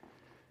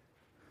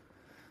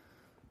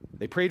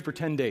 They prayed for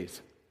 10 days.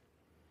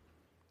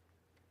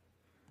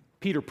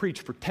 Peter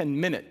preached for 10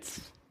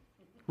 minutes.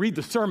 Read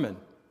the sermon.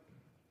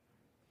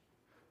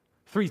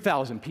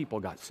 3,000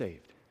 people got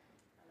saved.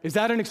 Is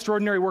that an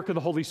extraordinary work of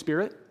the Holy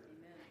Spirit?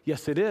 Amen.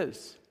 Yes, it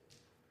is.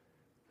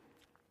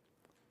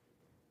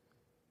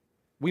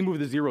 We move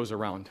the zeros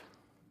around.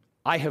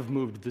 I have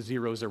moved the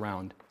zeros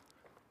around.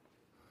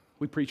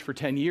 We preach for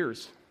 10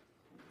 years.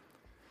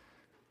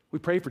 We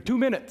pray for 2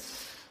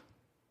 minutes.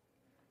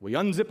 We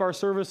unzip our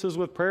services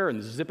with prayer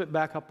and zip it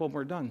back up when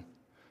we're done.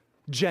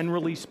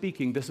 Generally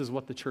speaking, this is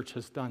what the church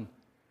has done.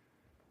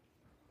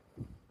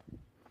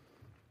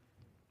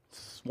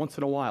 Once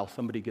in a while,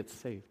 somebody gets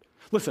saved.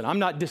 Listen, I'm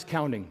not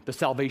discounting the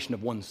salvation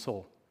of one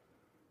soul.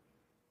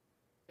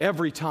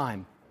 Every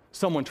time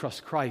someone trusts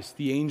Christ,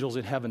 the angels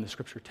in heaven, the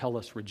scripture tell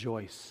us,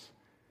 rejoice.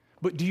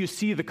 But do you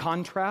see the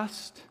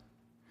contrast?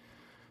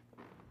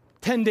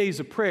 10 days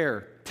of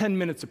prayer, 10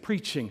 minutes of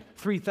preaching,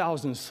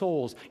 3,000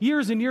 souls,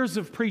 years and years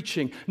of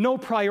preaching, no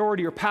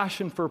priority or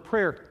passion for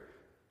prayer.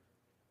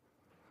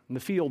 And the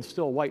field's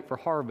still white for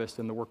harvest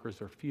and the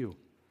workers are few.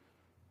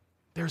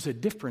 There's a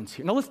difference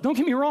here. Now, don't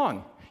get me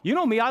wrong. You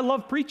know me, I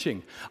love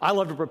preaching. I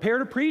love to prepare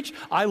to preach.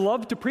 I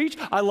love to preach.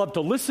 I love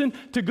to listen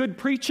to good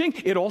preaching.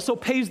 It also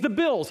pays the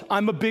bills.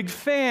 I'm a big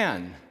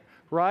fan,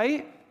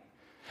 right?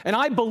 And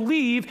I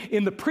believe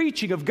in the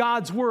preaching of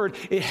God's word.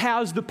 It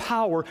has the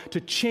power to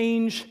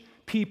change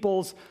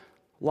people's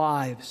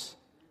lives.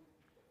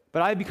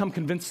 But I've become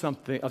convinced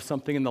of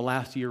something in the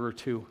last year or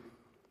two,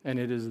 and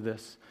it is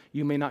this.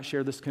 You may not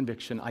share this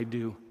conviction. I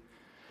do.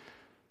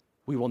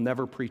 We will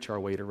never preach our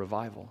way to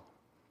revival.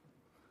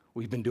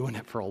 We've been doing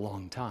it for a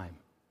long time.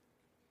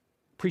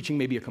 Preaching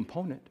may be a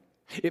component.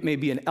 It may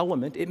be an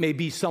element. It may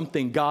be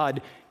something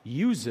God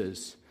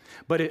uses.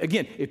 But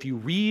again, if you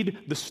read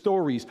the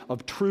stories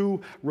of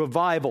true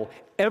revival,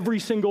 every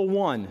single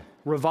one,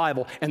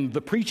 revival, and the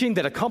preaching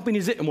that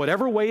accompanies it in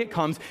whatever way it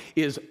comes,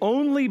 is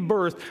only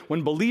birthed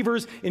when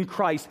believers in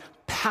Christ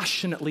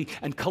passionately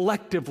and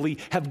collectively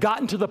have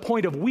gotten to the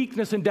point of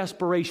weakness and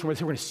desperation where they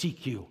say, we're going to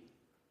seek you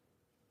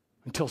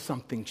until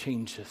something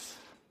changes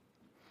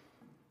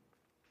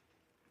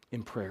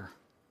in prayer.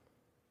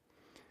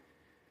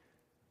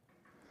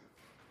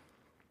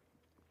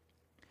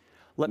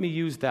 Let me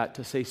use that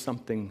to say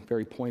something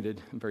very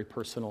pointed and very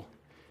personal.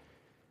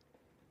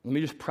 Let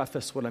me just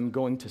preface what I'm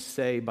going to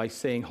say by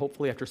saying,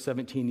 hopefully after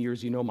 17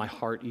 years, you know my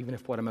heart, even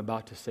if what I'm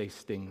about to say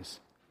stings.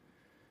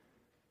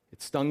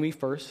 It stung me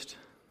first.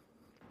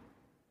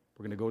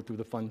 We're going to go through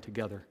the fun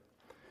together.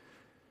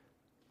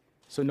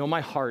 So know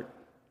my heart.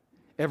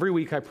 Every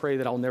week I pray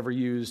that I'll never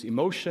use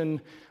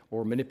emotion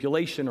or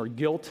manipulation or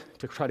guilt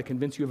to try to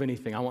convince you of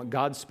anything. I want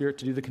God's Spirit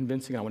to do the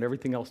convincing. I want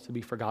everything else to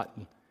be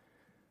forgotten.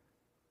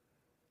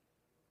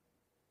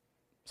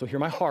 So hear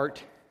my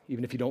heart,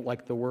 even if you don't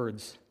like the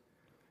words.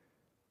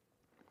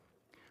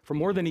 For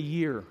more than a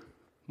year,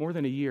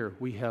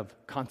 we have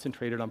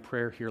concentrated on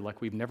prayer here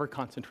like we've never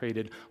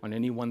concentrated on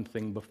any one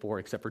thing before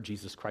except for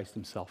Jesus Christ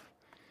himself.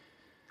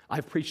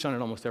 I've preached on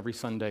it almost every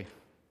Sunday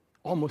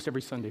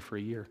for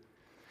a year.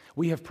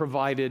 We have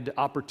provided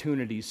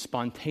opportunities,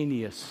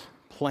 spontaneous,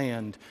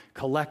 planned,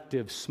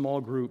 collective,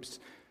 small groups.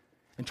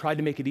 and tried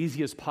to make it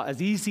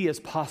as easy as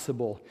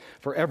possible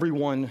for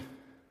everyone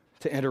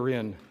to enter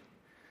in.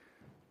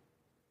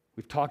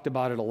 We've talked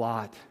about it a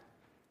lot.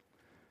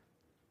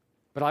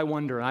 But I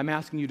wonder, and I'm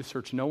asking you to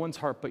search no one's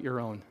heart but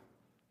your own.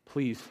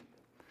 Please,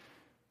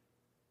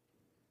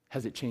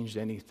 has it changed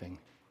anything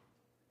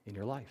in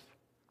your life?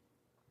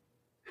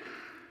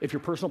 If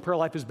your personal prayer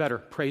life is better,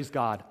 praise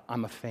God,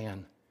 I'm a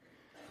fan.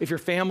 If your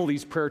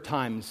family's prayer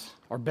times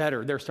are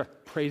better,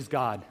 praise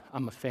God,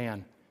 I'm a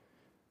fan.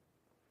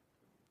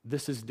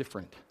 This is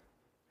different.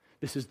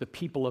 This is the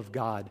people of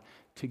God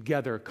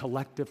together,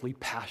 collectively,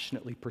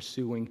 passionately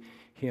pursuing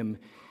Him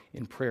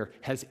in prayer.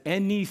 Has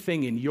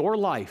anything in your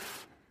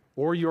life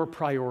or your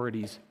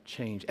priorities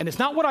changed? And it's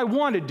not what I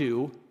want to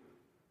do.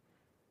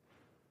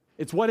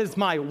 It's what is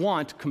my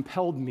want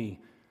compelled me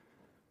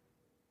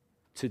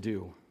to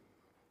do.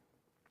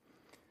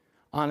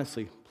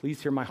 Honestly, please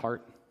hear my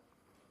heart,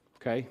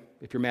 okay?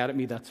 If you're mad at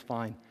me, that's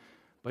fine.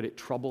 But it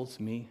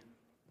troubles me.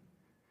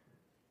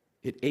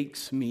 It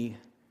aches me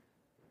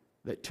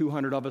that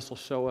 200 of us will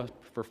show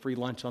up for free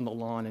lunch on the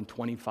lawn and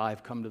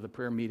 25 come to the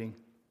prayer meeting.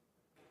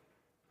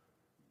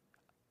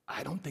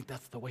 I don't think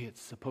that's the way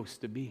it's supposed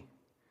to be.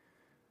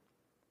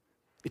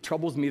 It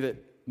troubles me that,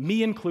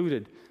 me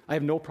included, I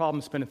have no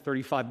problem spending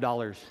 $35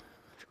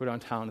 to go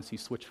downtown and see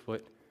Switchfoot.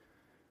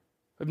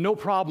 I have no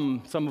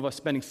problem, some of us,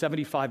 spending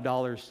 $75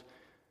 to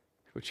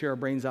go cheer our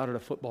brains out at a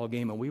football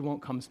game, and we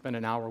won't come spend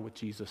an hour with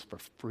Jesus for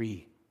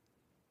free.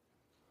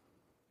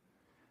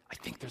 I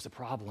think there's a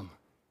problem.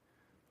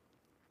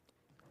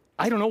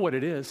 I don't know what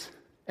it is,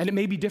 and it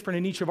may be different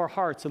in each of our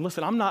hearts. And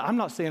listen, I'm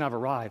not saying I've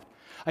arrived.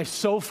 I have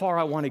so far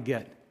I want to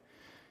get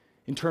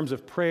in terms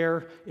of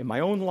prayer in my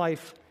own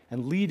life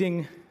and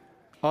leading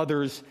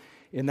others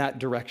in that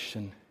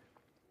direction.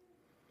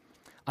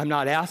 I'm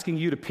not asking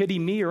you to pity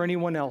me or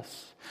anyone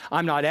else.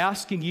 I'm not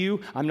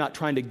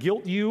trying to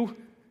guilt you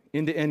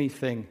into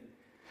anything.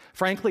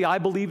 Frankly, I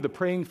believe the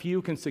praying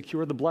few can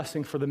secure the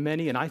blessing for the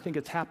many, and I think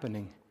it's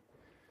happening.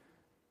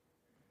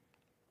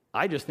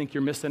 I just think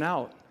you're missing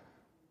out.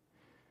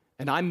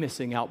 And I'm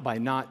missing out by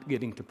not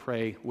getting to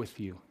pray with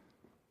you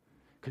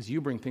because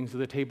you bring things to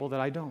the table that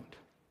I don't.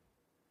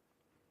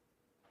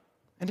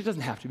 And it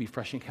doesn't have to be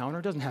Fresh Encounter.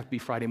 It doesn't have to be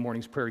Friday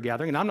morning's prayer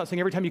gathering. And I'm not saying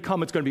every time you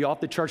come it's going to be off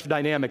the charts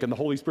dynamic and the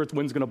Holy Spirit's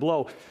wind's going to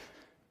blow.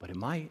 But it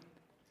might.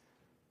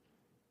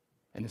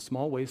 And in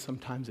small ways,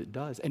 sometimes it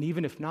does. And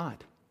even if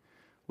not,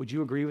 would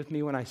you agree with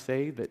me when I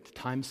say that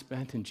time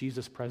spent in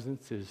Jesus'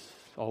 presence is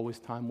always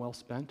time well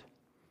spent?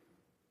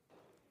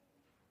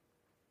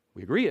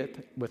 We agree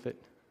with it.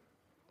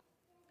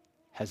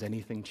 Has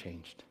anything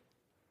changed?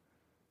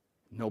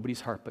 Nobody's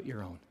heart but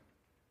your own.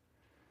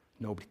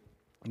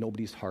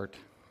 Nobody's heart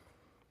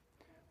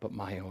but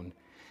my own.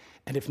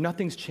 And if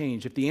nothing's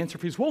changed, if the answer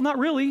for you is, well, not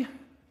really,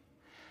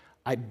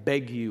 I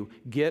beg you,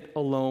 get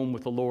alone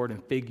with the Lord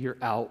and figure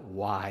out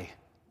why.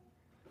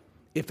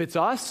 If it's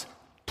us,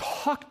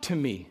 talk to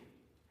me.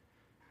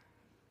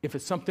 If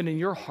it's something in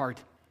your heart,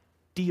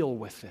 deal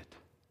with it.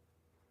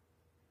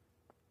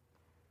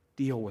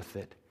 Deal with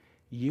it.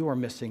 You are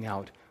missing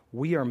out.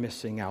 We are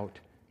missing out.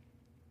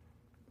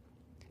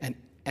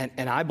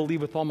 And I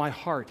believe with all my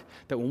heart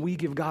that when we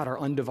give God our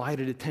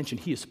undivided attention,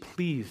 He is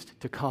pleased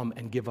to come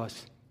and give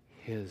us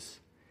His.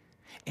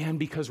 And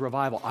because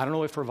revival, I don't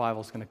know if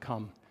revival is going to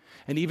come.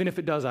 And even if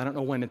it does, I don't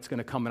know when it's going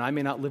to come. And I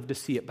may not live to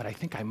see it, but I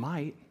think I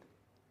might.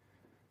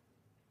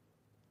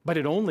 But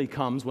it only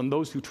comes when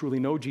those who truly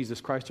know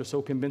Jesus Christ are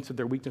so convinced of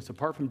their weakness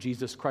apart from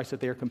Jesus Christ that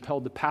they are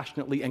compelled to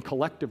passionately and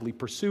collectively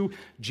pursue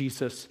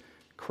Jesus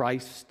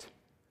Christ.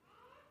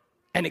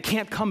 And it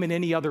can't come in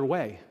any other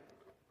way.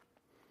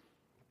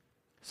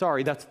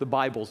 Sorry, that's the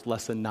Bible's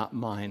lesson, not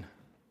mine.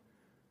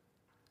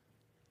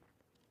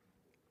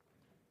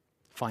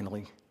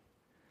 Finally,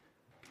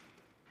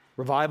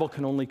 revival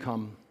can only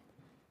come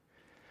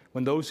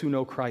when those who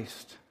know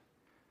Christ,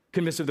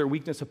 convinced of their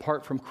weakness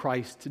apart from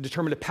Christ,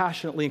 determined to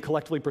passionately and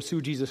collectively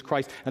pursue Jesus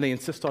Christ, and they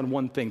insist on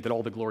one thing, that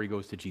all the glory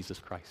goes to Jesus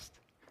Christ.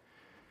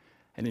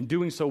 And in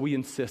doing so, we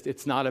insist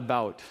it's not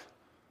about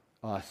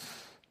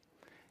us,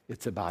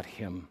 it's about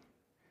Him.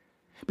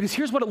 Because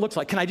here's what it looks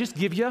like. Can I just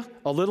give you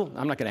a little?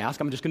 I'm not going to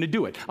ask. I'm just going to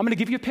do it. I'm going to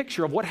give you a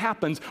picture of what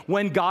happens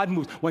when God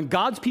moves. When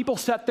God's people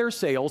set their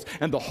sails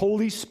and the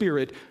Holy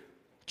Spirit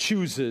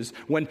chooses,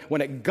 when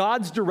at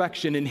God's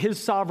direction, in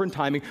His sovereign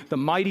timing, the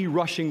mighty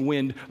rushing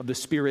wind of the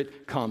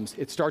Spirit comes.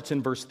 It starts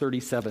in verse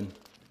 37.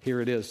 Here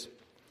it is.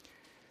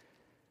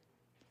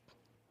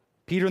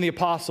 Peter and the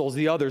apostles,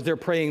 the others, they're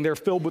praying. They're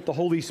filled with the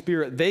Holy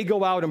Spirit. They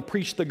go out and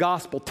preach the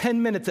gospel,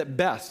 10 minutes at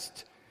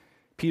best.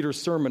 Peter's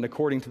sermon,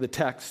 according to the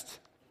text.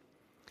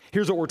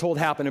 Here's what we're told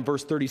happened in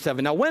verse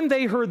 37. Now, when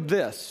they heard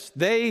this,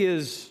 they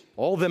is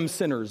all them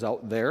sinners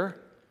out there,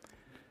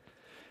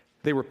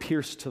 they were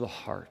pierced to the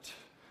heart.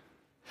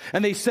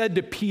 And they said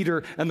to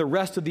Peter and the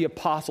rest of the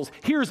apostles,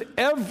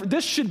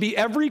 this should be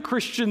every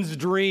Christian's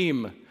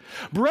dream.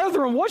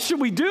 Brethren, what should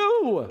we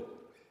do?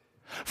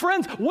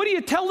 Friends, what are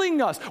you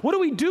telling us? What do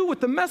we do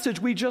with the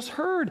message we just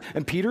heard?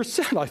 And Peter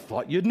said, I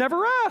thought you'd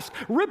never ask.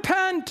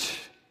 Repent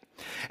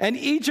And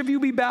each of you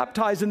be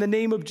baptized in the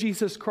name of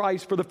Jesus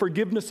Christ for the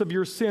forgiveness of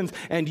your sins,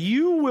 and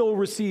you will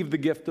receive the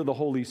gift of the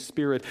Holy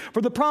Spirit.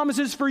 For the promise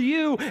is for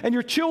you and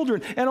your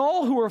children and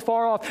all who are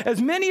far off,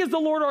 as many as the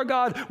Lord our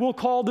God will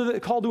call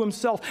to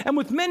himself. And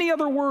with many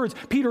other words,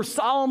 Peter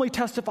solemnly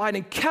testified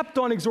and kept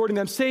on exhorting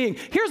them, saying,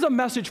 here's a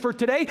message for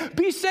today.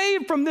 Be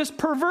saved from this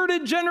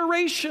perverted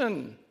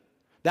generation.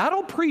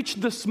 That'll preach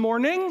this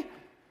morning.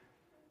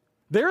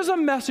 There's a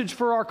message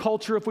for our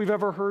culture if we've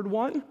ever heard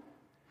one.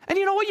 And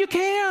you know what? You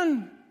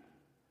can.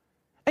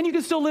 And you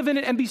can still live in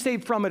it and be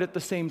saved from it at the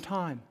same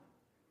time.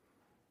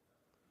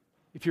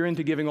 If you're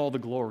into giving all the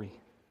glory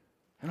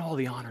and all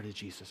the honor to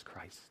Jesus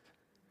Christ.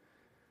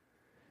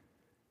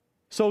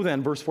 So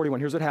then, verse 41,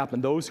 here's what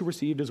happened. Those who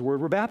received his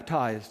word were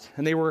baptized,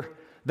 and they were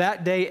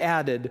that day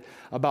added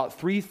about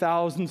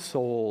 3,000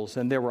 souls,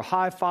 and there were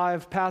high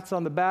five, pats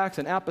on the backs,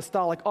 and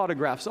apostolic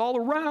autographs all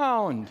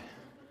around.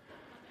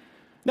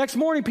 Next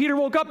morning, Peter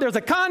woke up. There's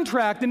a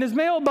contract in his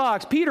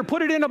mailbox. Peter,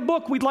 put it in a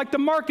book. We'd like to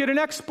market and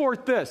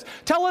export this.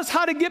 Tell us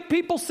how to get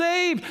people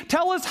saved.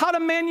 Tell us how to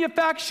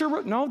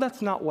manufacture. No,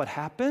 that's not what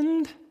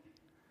happened.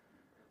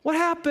 What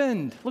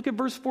happened? Look at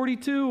verse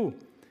 42.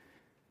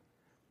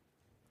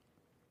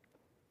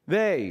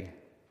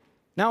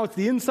 Now it's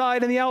the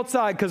inside and the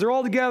outside because they're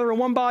all together in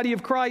one body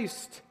of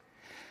Christ,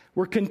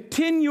 were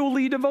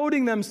continually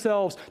devoting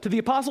themselves to the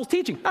apostles'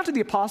 teaching. Not to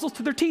the apostles,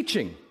 to their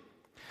teaching.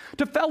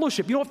 To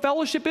fellowship. You know what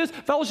fellowship is?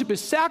 Fellowship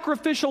is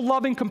sacrificial,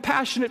 loving,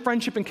 compassionate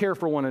friendship and care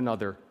for one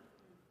another.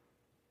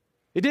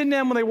 It didn't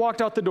end when they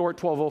walked out the door at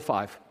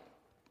 12:05.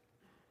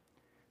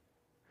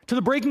 To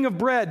the breaking of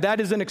bread,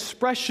 that is an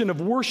expression of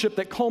worship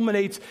that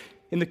culminates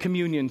in the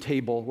communion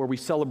table where we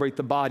celebrate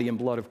the body and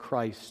blood of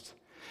Christ.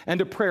 And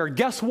to prayer.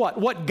 Guess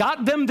what? What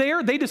got them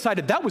there? They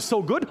decided that was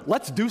so good,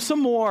 let's do some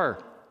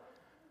more.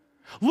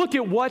 Look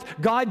at what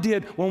God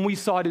did when we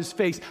sought his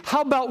face.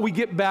 How about we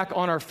get back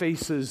on our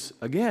faces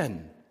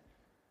again?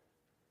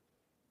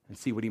 And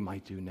see what he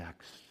might do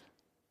next.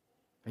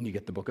 And you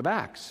get the book of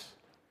Acts.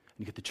 And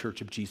you get the church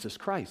of Jesus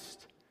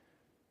Christ.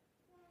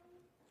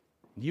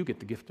 And you get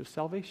the gift of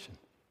salvation.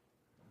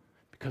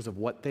 Because of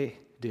what they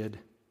did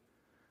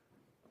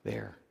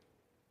there.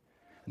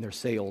 And their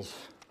sails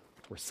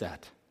were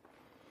set.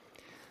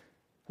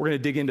 We're going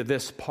to dig into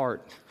this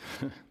part,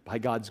 by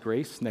God's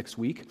grace, next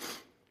week.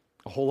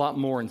 A whole lot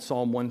more in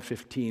Psalm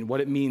 115. What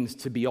it means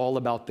to be all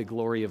about the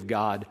glory of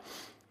God.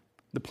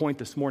 The point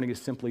this morning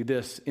is simply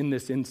this. In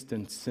this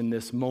instance, in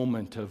this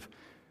moment of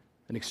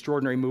an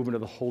extraordinary movement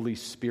of the Holy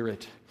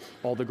Spirit,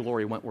 all the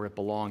glory went where it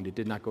belonged. It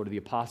did not go to the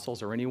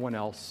apostles or anyone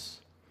else.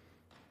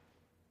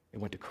 It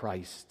went to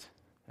Christ.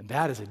 And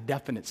that is a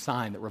definite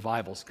sign that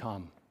revivals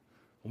come.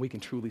 When we can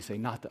truly say,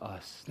 not to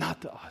us,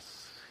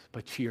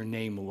 but to your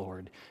name,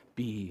 Lord,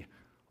 be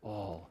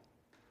all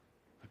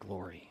the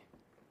glory.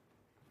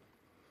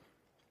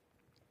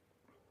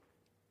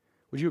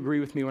 Would you agree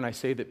with me when I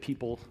say that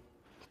people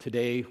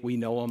today, we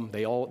know them,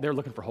 they're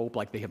looking for hope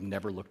like they have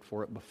never looked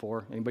for it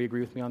before? Anybody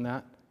agree with me on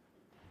that?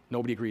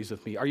 Nobody agrees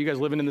with me. Are you guys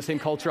living in the same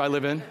culture I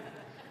live in?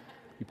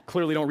 You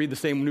clearly don't read the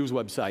same news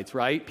websites,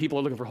 right? People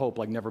are looking for hope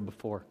like never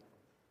before.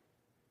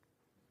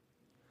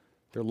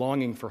 They're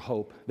longing for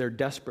hope. They're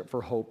desperate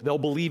for hope. They'll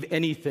believe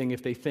anything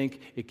if they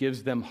think it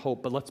gives them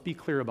hope. But let's be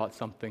clear about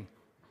something.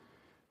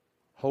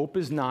 Hope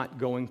is not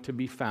going to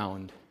be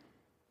found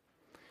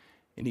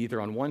in either,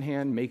 on one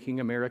hand, making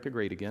America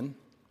great again,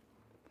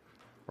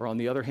 or on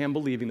the other hand,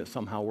 believing that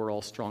somehow we're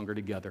all stronger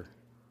together.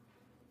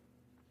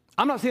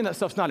 I'm not saying that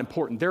stuff's not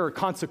important. There are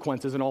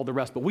consequences and all the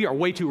rest, but we are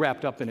way too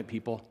wrapped up in it,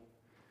 people.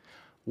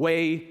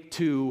 Way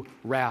too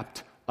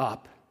wrapped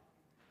up.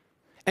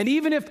 And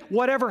even if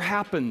whatever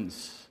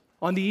happens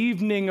on the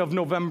evening of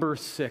November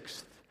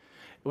 6th,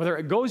 whether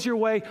it goes your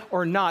way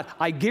or not,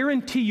 I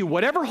guarantee you,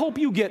 whatever hope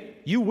you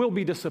get, you will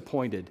be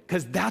disappointed,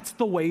 because that's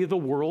the way the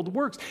world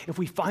works. If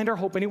we find our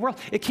hope anywhere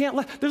else, it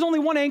can't. There's only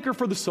one anchor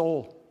for the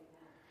soul.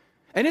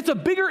 And it's a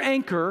bigger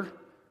anchor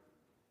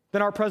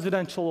than our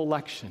presidential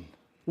election.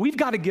 We've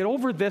got to get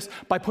over this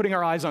by putting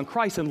our eyes on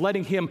Christ and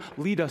letting him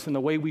lead us in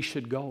the way we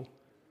should go.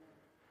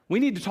 We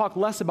need to talk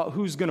less about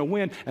who's going to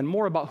win and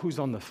more about who's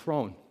on the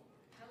throne.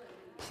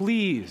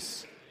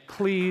 Please,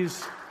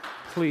 please,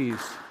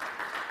 please.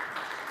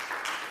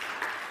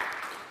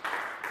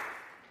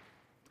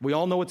 We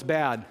all know it's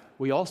bad.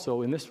 We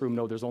also, in this room,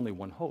 know there's only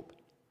one hope,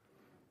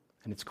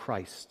 and it's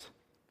Christ.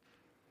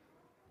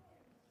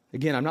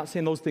 Again, I'm not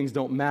saying those things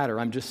don't matter.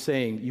 I'm just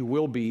saying you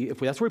will be, if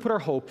that's where we put our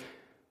hope,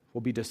 we'll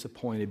be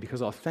disappointed,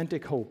 because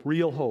authentic hope,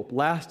 real hope,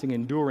 lasting,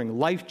 enduring,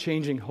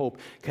 life-changing hope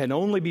can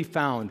only be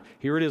found,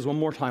 here it is one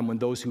more time, when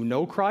those who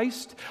know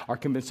Christ are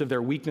convinced of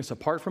their weakness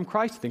apart from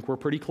Christ. I think we're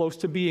pretty close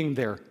to being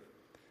there.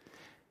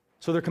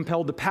 So they're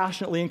compelled to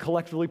passionately and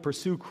collectively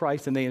pursue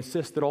Christ, and they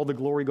insist that all the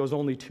glory goes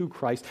only to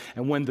Christ.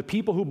 And when the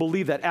people who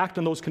believe that act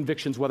on those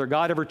convictions, whether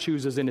God ever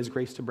chooses in his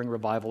grace to bring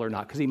revival or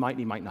not, because he might and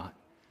he might not.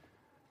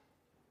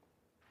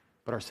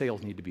 But our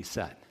sails need to be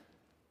set.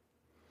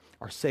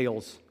 Our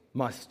sails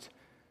must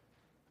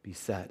be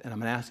set. And I'm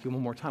going to ask you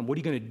one more time, what are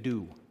you going to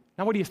do?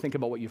 Now, what do you think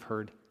about what you've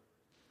heard?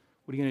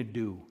 What are you going to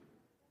do?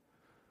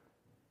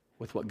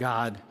 with what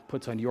God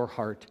puts on your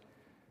heart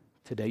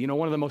today. You know,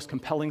 one of the most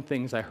compelling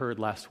things I heard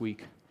last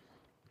week,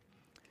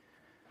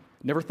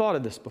 never thought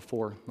of this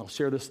before. I'll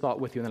share this thought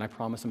with you and then I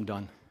promise I'm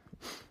done.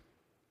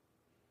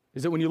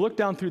 Is that when you look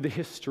down through the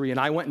history, and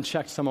I went and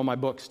checked some of my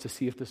books to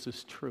see if this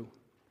is true.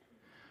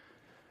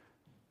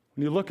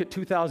 When you look at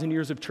 2,000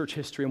 years of church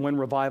history and when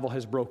revival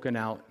has broken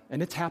out,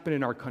 and it's happened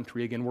in our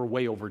country, again, we're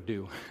way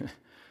overdue,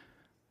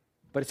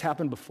 but it's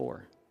happened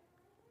before.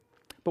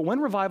 But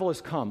when revival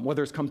has come,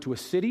 whether it's come to a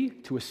city,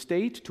 to a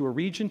state, to a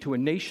region, to a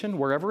nation,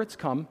 wherever it's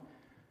come,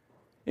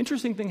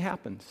 interesting thing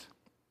happens.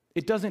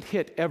 It doesn't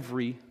hit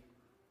every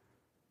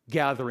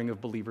gathering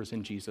of believers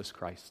in Jesus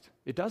Christ.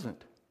 It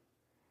doesn't.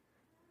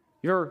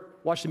 You ever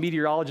watch the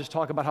meteorologists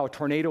talk about how a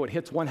tornado, it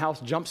hits one house,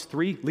 jumps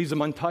 3, leaves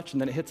them untouched,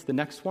 and then it hits the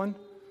next one?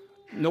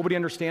 Nobody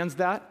understands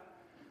that.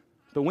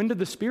 The wind of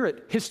the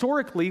Spirit,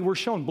 historically, we're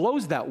shown,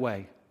 blows that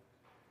way.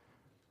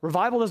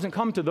 Revival doesn't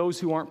come to those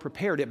who aren't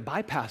prepared. It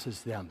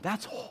bypasses them.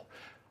 That's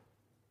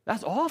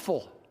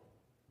awful.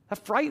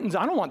 That frightens.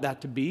 I don't want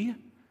that to be.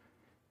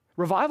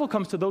 Revival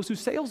comes to those whose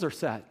sails are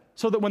set,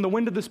 so that when the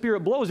wind of the Spirit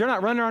blows, they're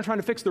not running around trying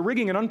to fix the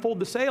rigging and unfold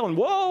the sail and,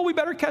 whoa, we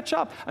better catch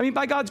up. I mean,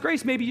 by God's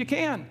grace, maybe you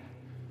can.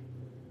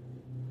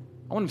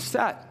 I want them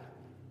set.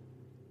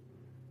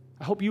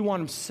 I hope you want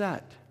them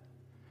set.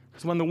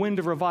 Because when the wind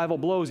of revival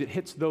blows, it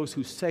hits those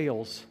whose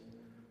sails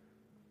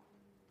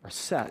are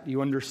set.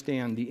 You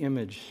understand the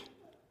image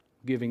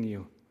I'm giving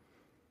you.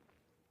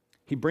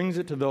 He brings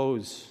it to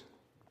those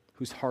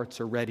whose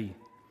hearts are ready.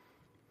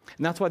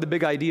 And that's why the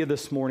big idea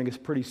this morning is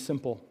pretty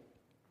simple,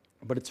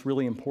 but it's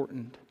really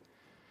important.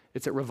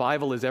 It's that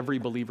revival is every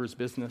believer's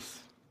business.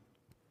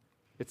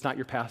 It's not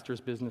your pastor's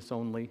business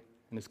only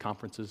and his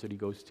conferences that he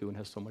goes to and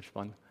has so much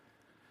fun.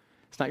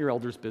 It's not your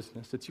elder's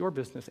business. It's your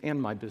business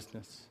and my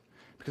business.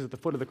 Because at the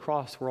foot of the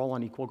cross, we're all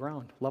on equal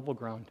ground, level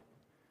ground.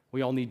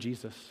 We all need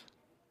Jesus.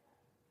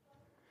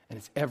 And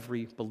it's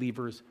every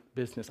believer's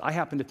business. I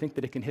happen to think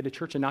that it can hit a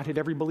church and not hit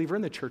every believer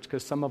in the church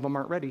because some of them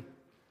aren't ready. You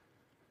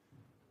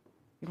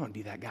don't want to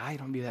be that guy. You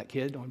don't want to be that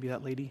kid. You don't want to be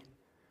that lady.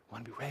 You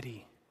want to be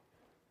ready.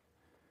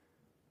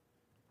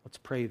 Let's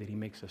pray that he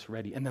makes us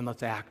ready. And then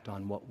let's act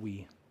on what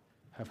we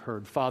have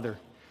heard. Father,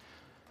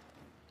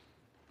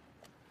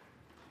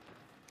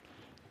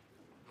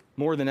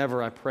 more than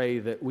ever, I pray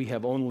that we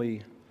have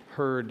only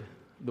heard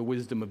the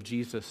wisdom of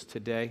Jesus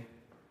today,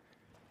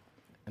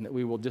 and that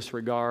we will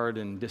disregard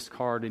and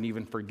discard and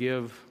even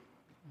forgive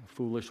the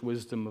foolish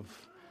wisdom of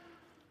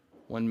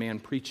one man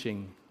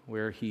preaching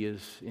where he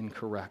is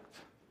incorrect.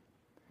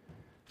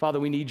 Father,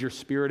 we need your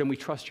Spirit, and we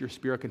trust your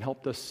Spirit can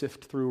help us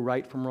sift through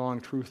right from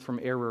wrong, truth from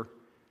error,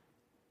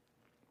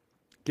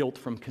 guilt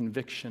from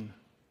conviction.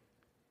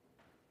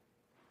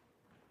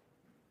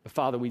 But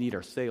Father, we need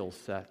our sails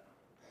set.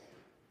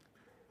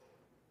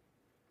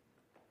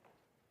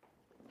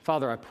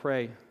 Father, I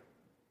pray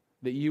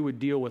that you would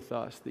deal with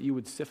us, that you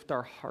would sift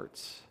our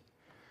hearts,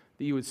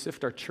 that you would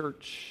sift our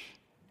church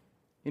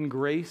in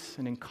grace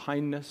and in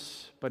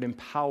kindness, but in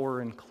power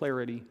and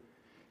clarity,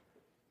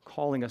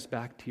 calling us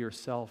back to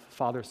yourself.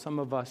 Father, some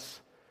of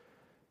us,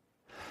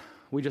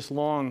 we just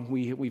long,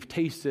 we've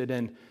tasted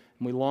and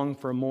we long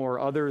for more.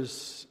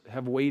 Others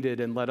have waited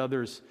and let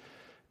others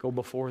go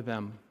before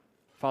them.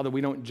 Father,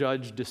 we don't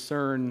judge,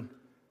 discern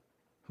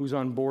who's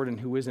on board and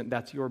who isn't.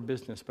 That's your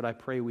business, but I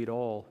pray we'd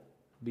all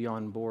be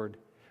on board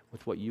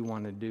with what you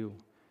want to do.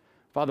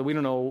 Father, we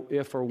don't know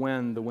if or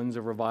when the winds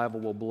of revival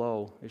will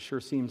blow. It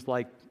sure seems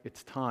like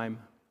it's time.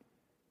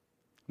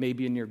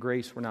 Maybe in your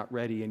grace we're not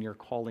ready, and you're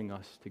calling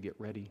us to get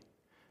ready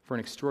for an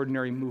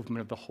extraordinary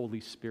movement of the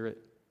Holy Spirit,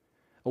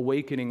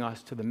 awakening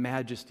us to the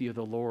majesty of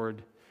the Lord,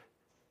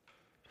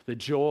 to the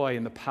joy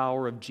and the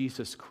power of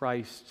Jesus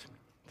Christ,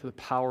 to the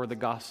power of the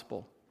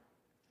gospel,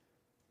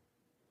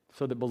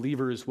 so that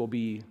believers will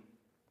be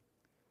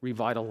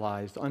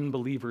revitalized,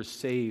 unbelievers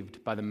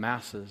saved by the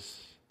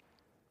masses,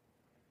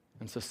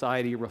 and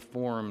society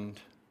reformed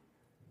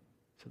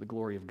to the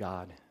glory of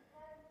God.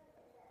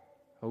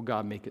 Oh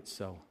God, make it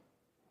so.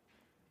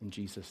 In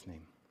Jesus'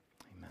 name.